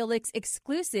contain Kyolic's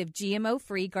exclusive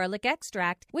GMO-free garlic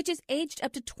extract, which is aged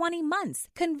up to 20 months,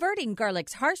 converting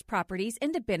garlic's harsh properties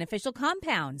into beneficial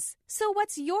compounds. So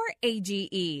what's your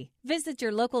AGE? Visit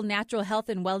your local natural health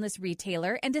and wellness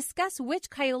retailer and discuss which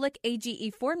Kyolic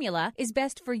AGE formula is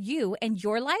best for you and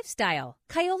your lifestyle.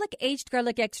 Kyolic Aged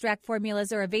Garlic Extract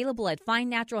formulas are available at fine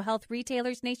natural health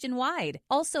retailers nationwide,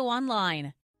 also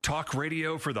online. Talk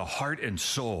radio for the heart and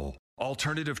soul.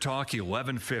 Alternative Talk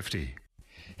 1150.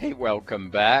 Hey, welcome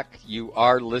back. You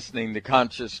are listening to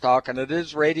Conscious Talk, and it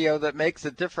is radio that makes a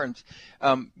difference.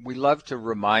 We love to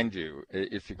remind you,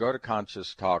 if you go to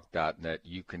ConsciousTalk.net,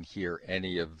 you can hear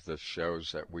any of the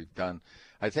shows that we've done.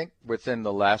 I think within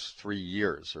the last 3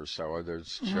 years or so.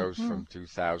 There's shows from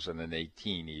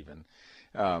 2018 even.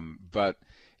 But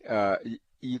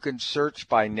you can search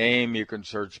by name, you can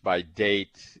search by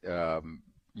date.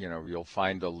 You'll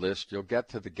find a list. You'll get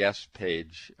to the guest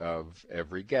page of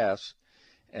every guest,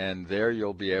 and there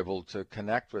you'll be able to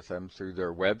connect with them through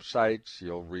their websites.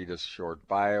 You'll read a short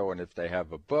bio, and if they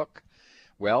have a book,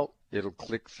 well, it'll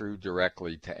click through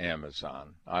directly to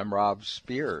Amazon. I'm Rob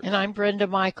Spears. And I'm Brenda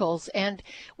Michaels, and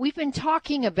we've been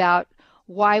talking about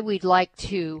why we'd like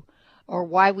to, or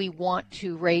why we want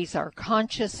to raise our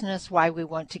consciousness, why we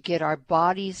want to get our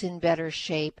bodies in better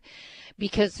shape.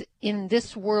 Because in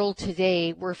this world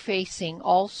today, we're facing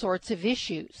all sorts of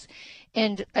issues.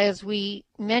 And as we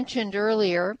mentioned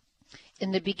earlier,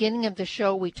 in the beginning of the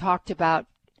show, we talked about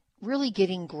really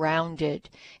getting grounded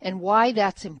and why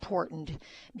that's important.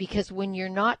 Because when you're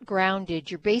not grounded,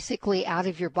 you're basically out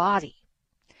of your body.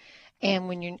 And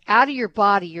when you're out of your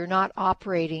body, you're not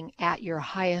operating at your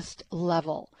highest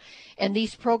level. And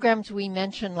these programs we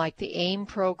mentioned, like the AIM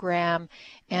program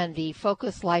and the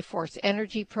Focus Life Force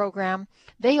Energy program,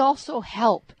 they also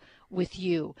help with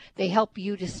you. They help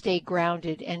you to stay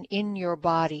grounded and in your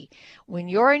body. When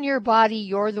you're in your body,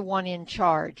 you're the one in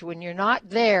charge. When you're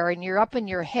not there and you're up in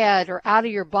your head or out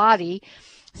of your body,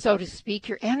 so to speak,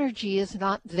 your energy is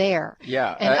not there.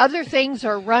 Yeah. And other things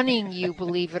are running you,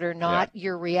 believe it or not. Yeah.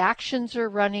 Your reactions are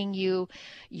running you,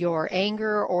 your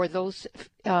anger or those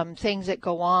things that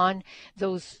go on,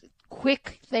 those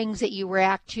quick things that you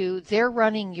react to, they're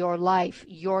running your life.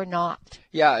 You're not.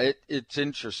 Yeah, it's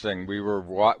interesting.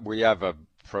 We have a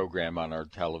program on our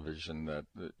television that,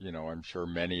 I'm sure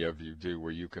many of you do,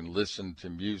 where you can listen to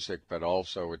music, but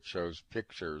also it shows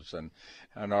pictures. And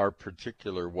our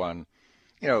particular one,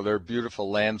 there are beautiful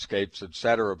landscapes,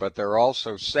 etc., but there are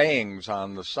also sayings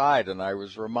on the side. And I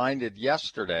was reminded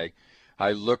yesterday,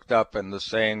 I looked up and the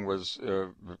saying was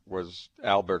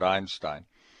Albert Einstein.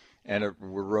 And it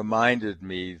reminded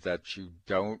me that you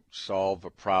don't solve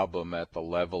a problem at the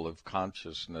level of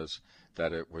consciousness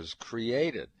that it was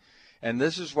created. And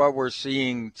this is what we're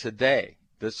seeing today.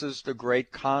 This is the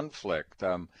great conflict.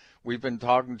 We've been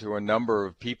talking to a number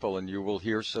of people, and you will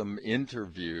hear some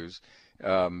interviews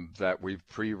that we've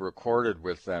pre-recorded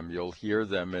with them. You'll hear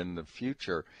them in the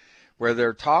future, where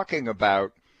they're talking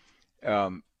about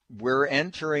we're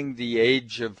entering the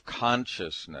age of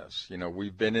consciousness.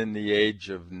 We've been in the age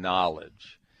of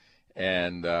knowledge.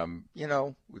 And,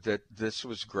 that this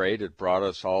was great. It brought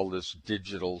us all this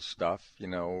digital stuff,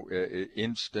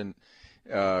 instant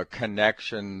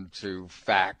connection to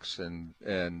facts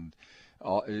and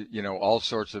all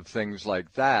sorts of things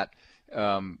like that.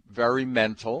 Very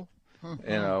mental,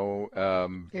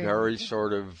 very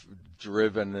sort of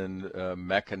driven in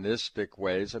mechanistic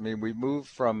ways. I mean, we moved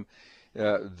from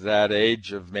that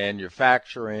age of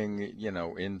manufacturing,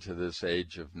 into this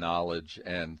age of knowledge.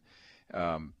 And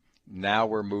now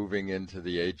we're moving into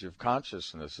the age of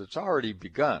consciousness. It's already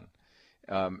begun.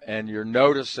 and you're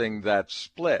noticing that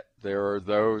split. There are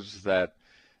those that,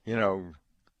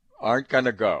 aren't going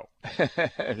to go,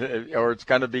 or it's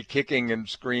going to be kicking and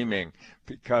screaming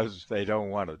because they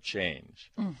don't want to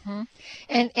change. Mm-hmm.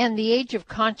 And the age of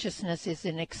consciousness is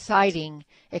an exciting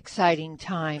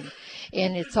time.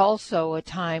 And it's also a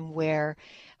time where,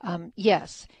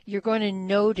 yes, you're going to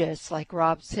notice, like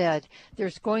Rob said,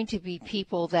 there's going to be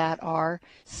people that are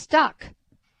stuck.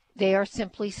 They are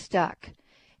simply stuck.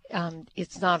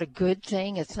 It's not a good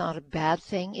thing. It's not a bad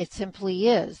thing. It simply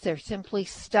is. They're simply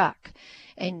stuck.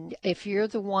 And if you're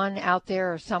the one out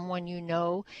there or someone you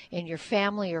know in your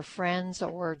family or friends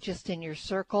or just in your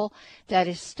circle that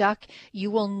is stuck,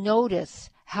 you will notice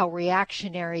how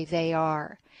reactionary they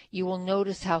are. You will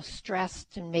notice how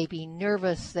stressed and maybe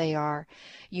nervous they are.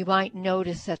 You might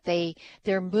notice that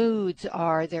their moods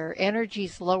are, their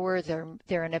energy's lower,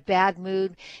 they're in a bad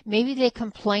mood. Maybe they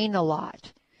complain a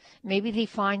lot. Maybe they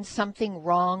find something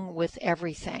wrong with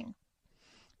everything.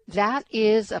 That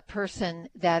is a person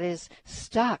that is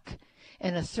stuck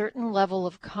in a certain level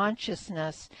of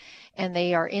consciousness, and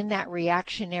they are in that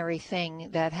reactionary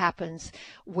thing that happens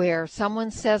where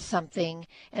someone says something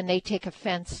and they take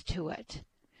offense to it.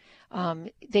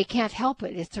 They can't help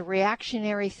it. It's a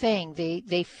reactionary thing.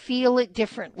 They feel it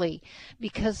differently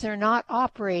because they're not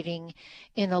operating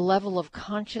in a level of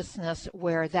consciousness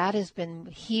where that has been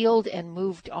healed and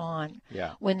moved on.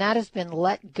 Yeah. When that has been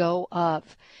let go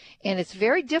of. And it's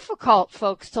very difficult,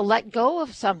 folks, to let go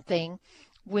of something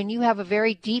when you have a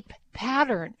very deep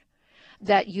pattern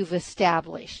that you've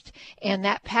established. And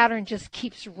that pattern just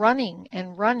keeps running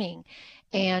and running.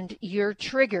 And you're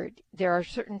triggered. There are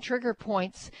certain trigger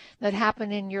points that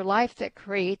happen in your life that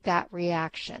create that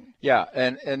reaction. Yeah,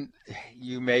 and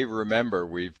you may remember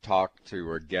we've talked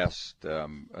to a guest a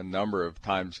number of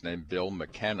times named Bill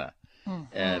McKenna,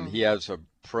 and he has a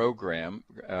program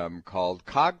called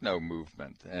Cogno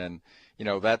Movement, and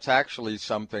that's actually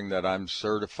something that I'm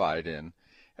certified in.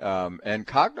 And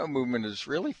Cogno Movement is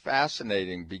really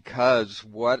fascinating because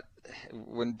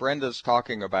when Brenda's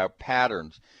talking about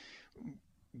patterns,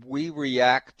 we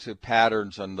react to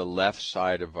patterns on the left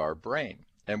side of our brain,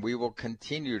 and we will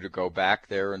continue to go back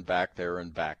there and back there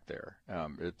and back there.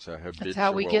 It's a habitual thing. That's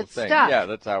how we get stuck. Yeah,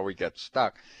 that's how we get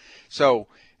stuck. So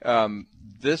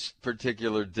this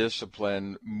particular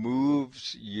discipline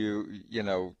moves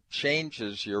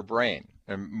changes your brain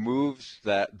and moves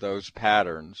those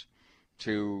patterns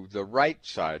to the right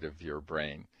side of your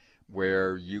brain,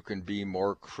 where you can be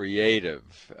more creative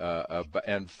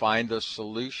and find a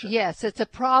solution. Yes, it's a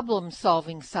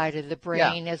problem-solving side of the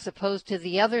brain as opposed to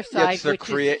the other side, it's the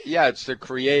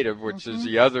creative, which is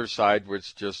the other side,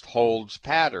 which just holds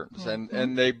patterns,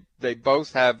 and they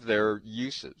both have their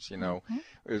uses.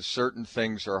 Certain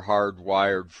things are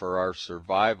hardwired for our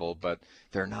survival, but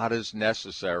they're not as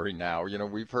necessary now.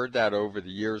 We've heard that over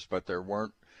the years, but there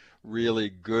weren't really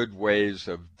good ways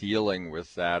of dealing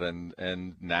with that,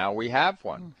 and now we have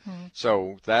one.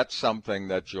 So that's something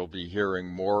that you'll be hearing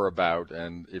more about,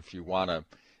 and if you want to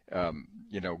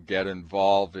get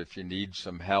involved, if you need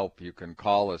some help, you can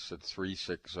call us at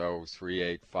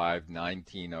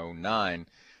 360-385-1909.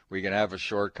 We can have a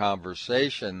short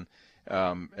conversation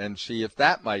and see if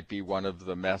that might be one of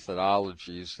the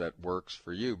methodologies that works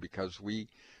for you, because we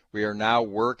are now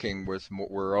we're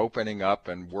opening up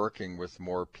and working with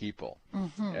more people,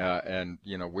 and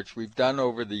which we've done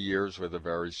over the years with a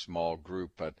very small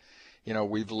group. But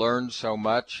we've learned so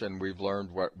much, and we've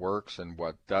learned what works and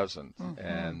what doesn't,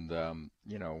 and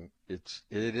it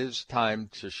is time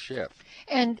to shift.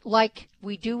 And like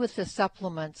we do with the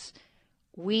supplements,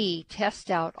 we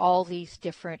test out all these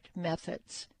different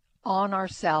methods on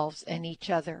ourselves and each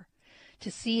other to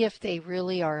see if they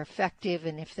really are effective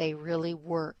and if they really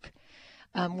work.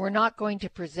 We're not going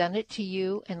to present it to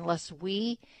you unless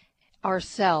we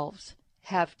ourselves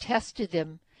have tested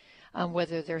them,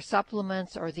 whether they're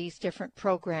supplements or these different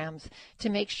programs, to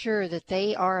make sure that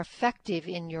they are effective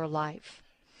in your life.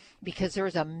 Because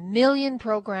there's a million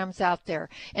programs out there,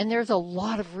 and there's a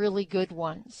lot of really good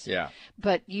ones. Yeah.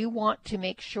 But you want to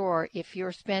make sure, if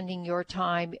you're spending your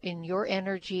time and your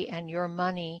energy and your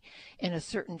money in a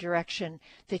certain direction,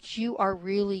 that you are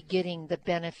really getting the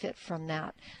benefit from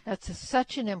that. That's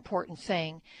such an important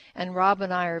thing. And Rob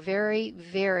and I are very,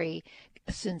 very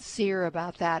sincere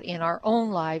about that in our own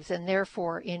lives, and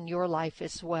therefore in your life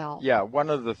as well. Yeah,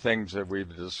 one of the things that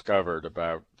we've discovered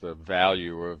about the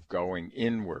value of going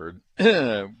inward,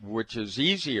 which is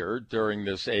easier during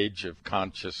this age of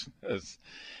consciousness,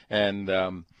 and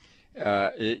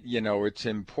it's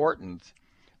important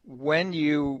when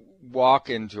you walk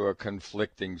into a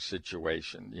conflicting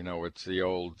situation. It's the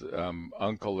old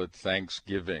uncle at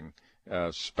Thanksgiving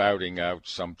spouting out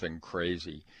something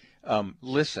crazy.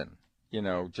 Listen,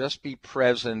 just be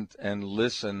present and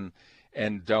listen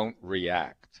and don't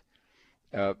react.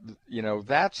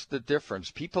 That's the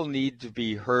difference. People need to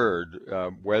be heard,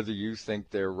 whether you think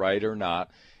they're right or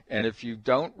not. And if you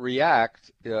don't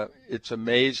react, it's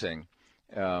amazing.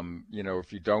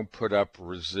 If you don't put up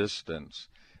resistance,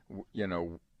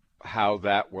 how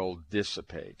that will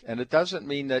dissipate. And it doesn't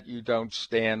mean that you don't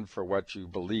stand for what you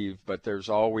believe, but there's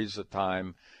always a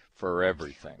time for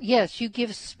everything. Yes, you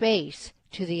give space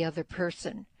to the other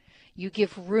person. You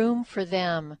give room for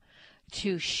them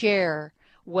to share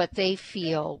what they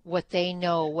feel, what they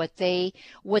know, what they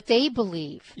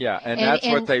believe. Yeah, and that's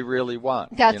what they really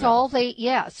want. That's all they,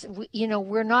 yes.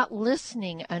 We're not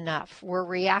listening enough. We're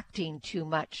reacting too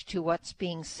much to what's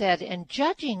being said and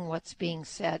judging what's being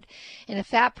said. And if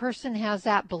that person has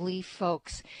that belief,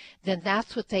 folks, then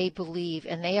that's what they believe,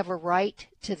 and they have a right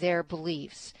to their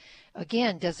beliefs.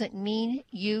 Again, doesn't mean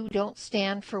you don't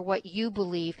stand for what you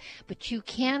believe, but you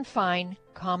can find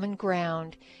common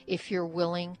ground if you're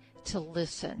willing to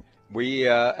listen. We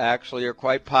actually are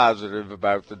quite positive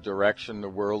about the direction the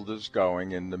world is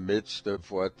going in the midst of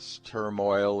what's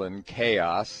turmoil and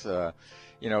chaos.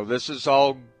 This is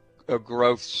all a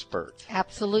growth spurt.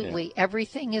 Absolutely. Yeah.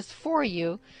 Everything is for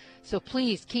you. So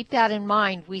please keep that in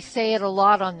mind. We say it a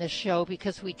lot on this show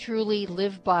because we truly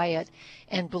live by it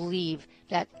and believe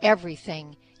that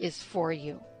everything is for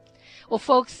you. Well,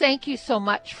 folks, thank you so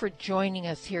much for joining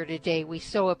us here today. We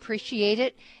so appreciate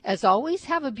it. As always,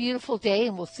 have a beautiful day,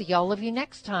 and we'll see all of you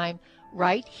next time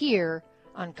right here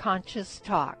on Conscious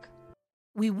Talk.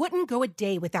 We wouldn't go a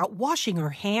day without washing our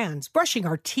hands, brushing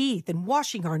our teeth, and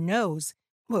washing our nose.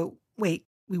 Whoa, wait,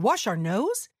 we wash our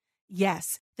nose?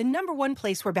 Yes, the number one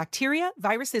place where bacteria,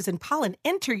 viruses, and pollen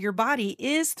enter your body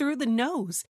is through the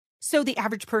nose. So the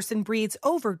average person breathes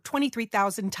over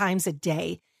 23,000 times a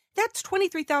day. That's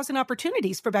 23,000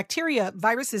 opportunities for bacteria,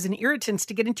 viruses, and irritants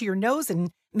to get into your nose and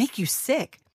make you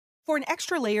sick. For an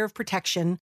extra layer of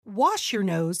protection, wash your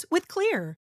nose with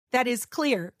Xlear. That is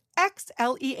Xlear,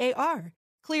 Xlear.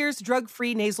 Xlear's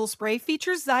drug-free nasal spray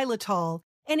features xylitol,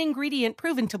 an ingredient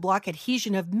proven to block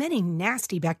adhesion of many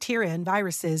nasty bacteria and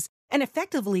viruses, and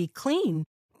effectively clean.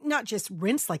 Not just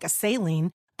rinse like a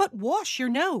saline, but wash your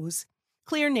nose.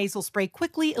 Xlear nasal spray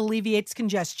quickly alleviates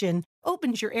congestion,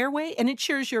 opens your airway, and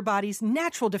ensures your body's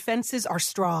natural defenses are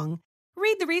strong.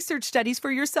 Read the research studies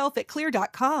for yourself at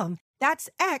Xlear.com. That's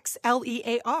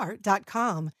Xlear.com.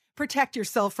 Protect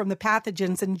yourself from the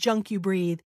pathogens and junk you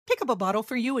breathe. Pick up a bottle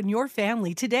for you and your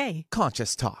family today.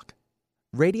 Conscious Talk.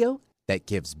 Radio that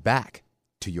gives back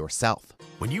to yourself.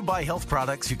 When you buy health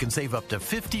products, you can save up to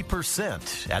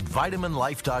 50% at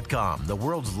VitaminLife.com, the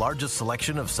world's largest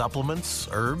selection of supplements,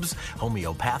 herbs,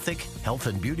 homeopathic, health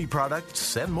and beauty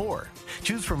products, and more.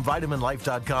 Choose from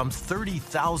VitaminLife.com's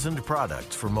 30,000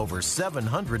 products from over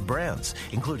 700 brands,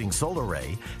 including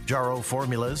Solaray, Jarrow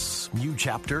Formulas, New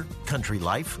Chapter, Country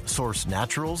Life, Source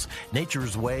Naturals,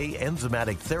 Nature's Way,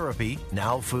 Enzymatic Therapy,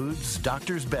 Now Foods,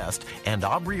 Doctor's Best, and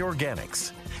Aubrey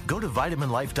Organics. Go to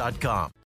VitaminLife.com.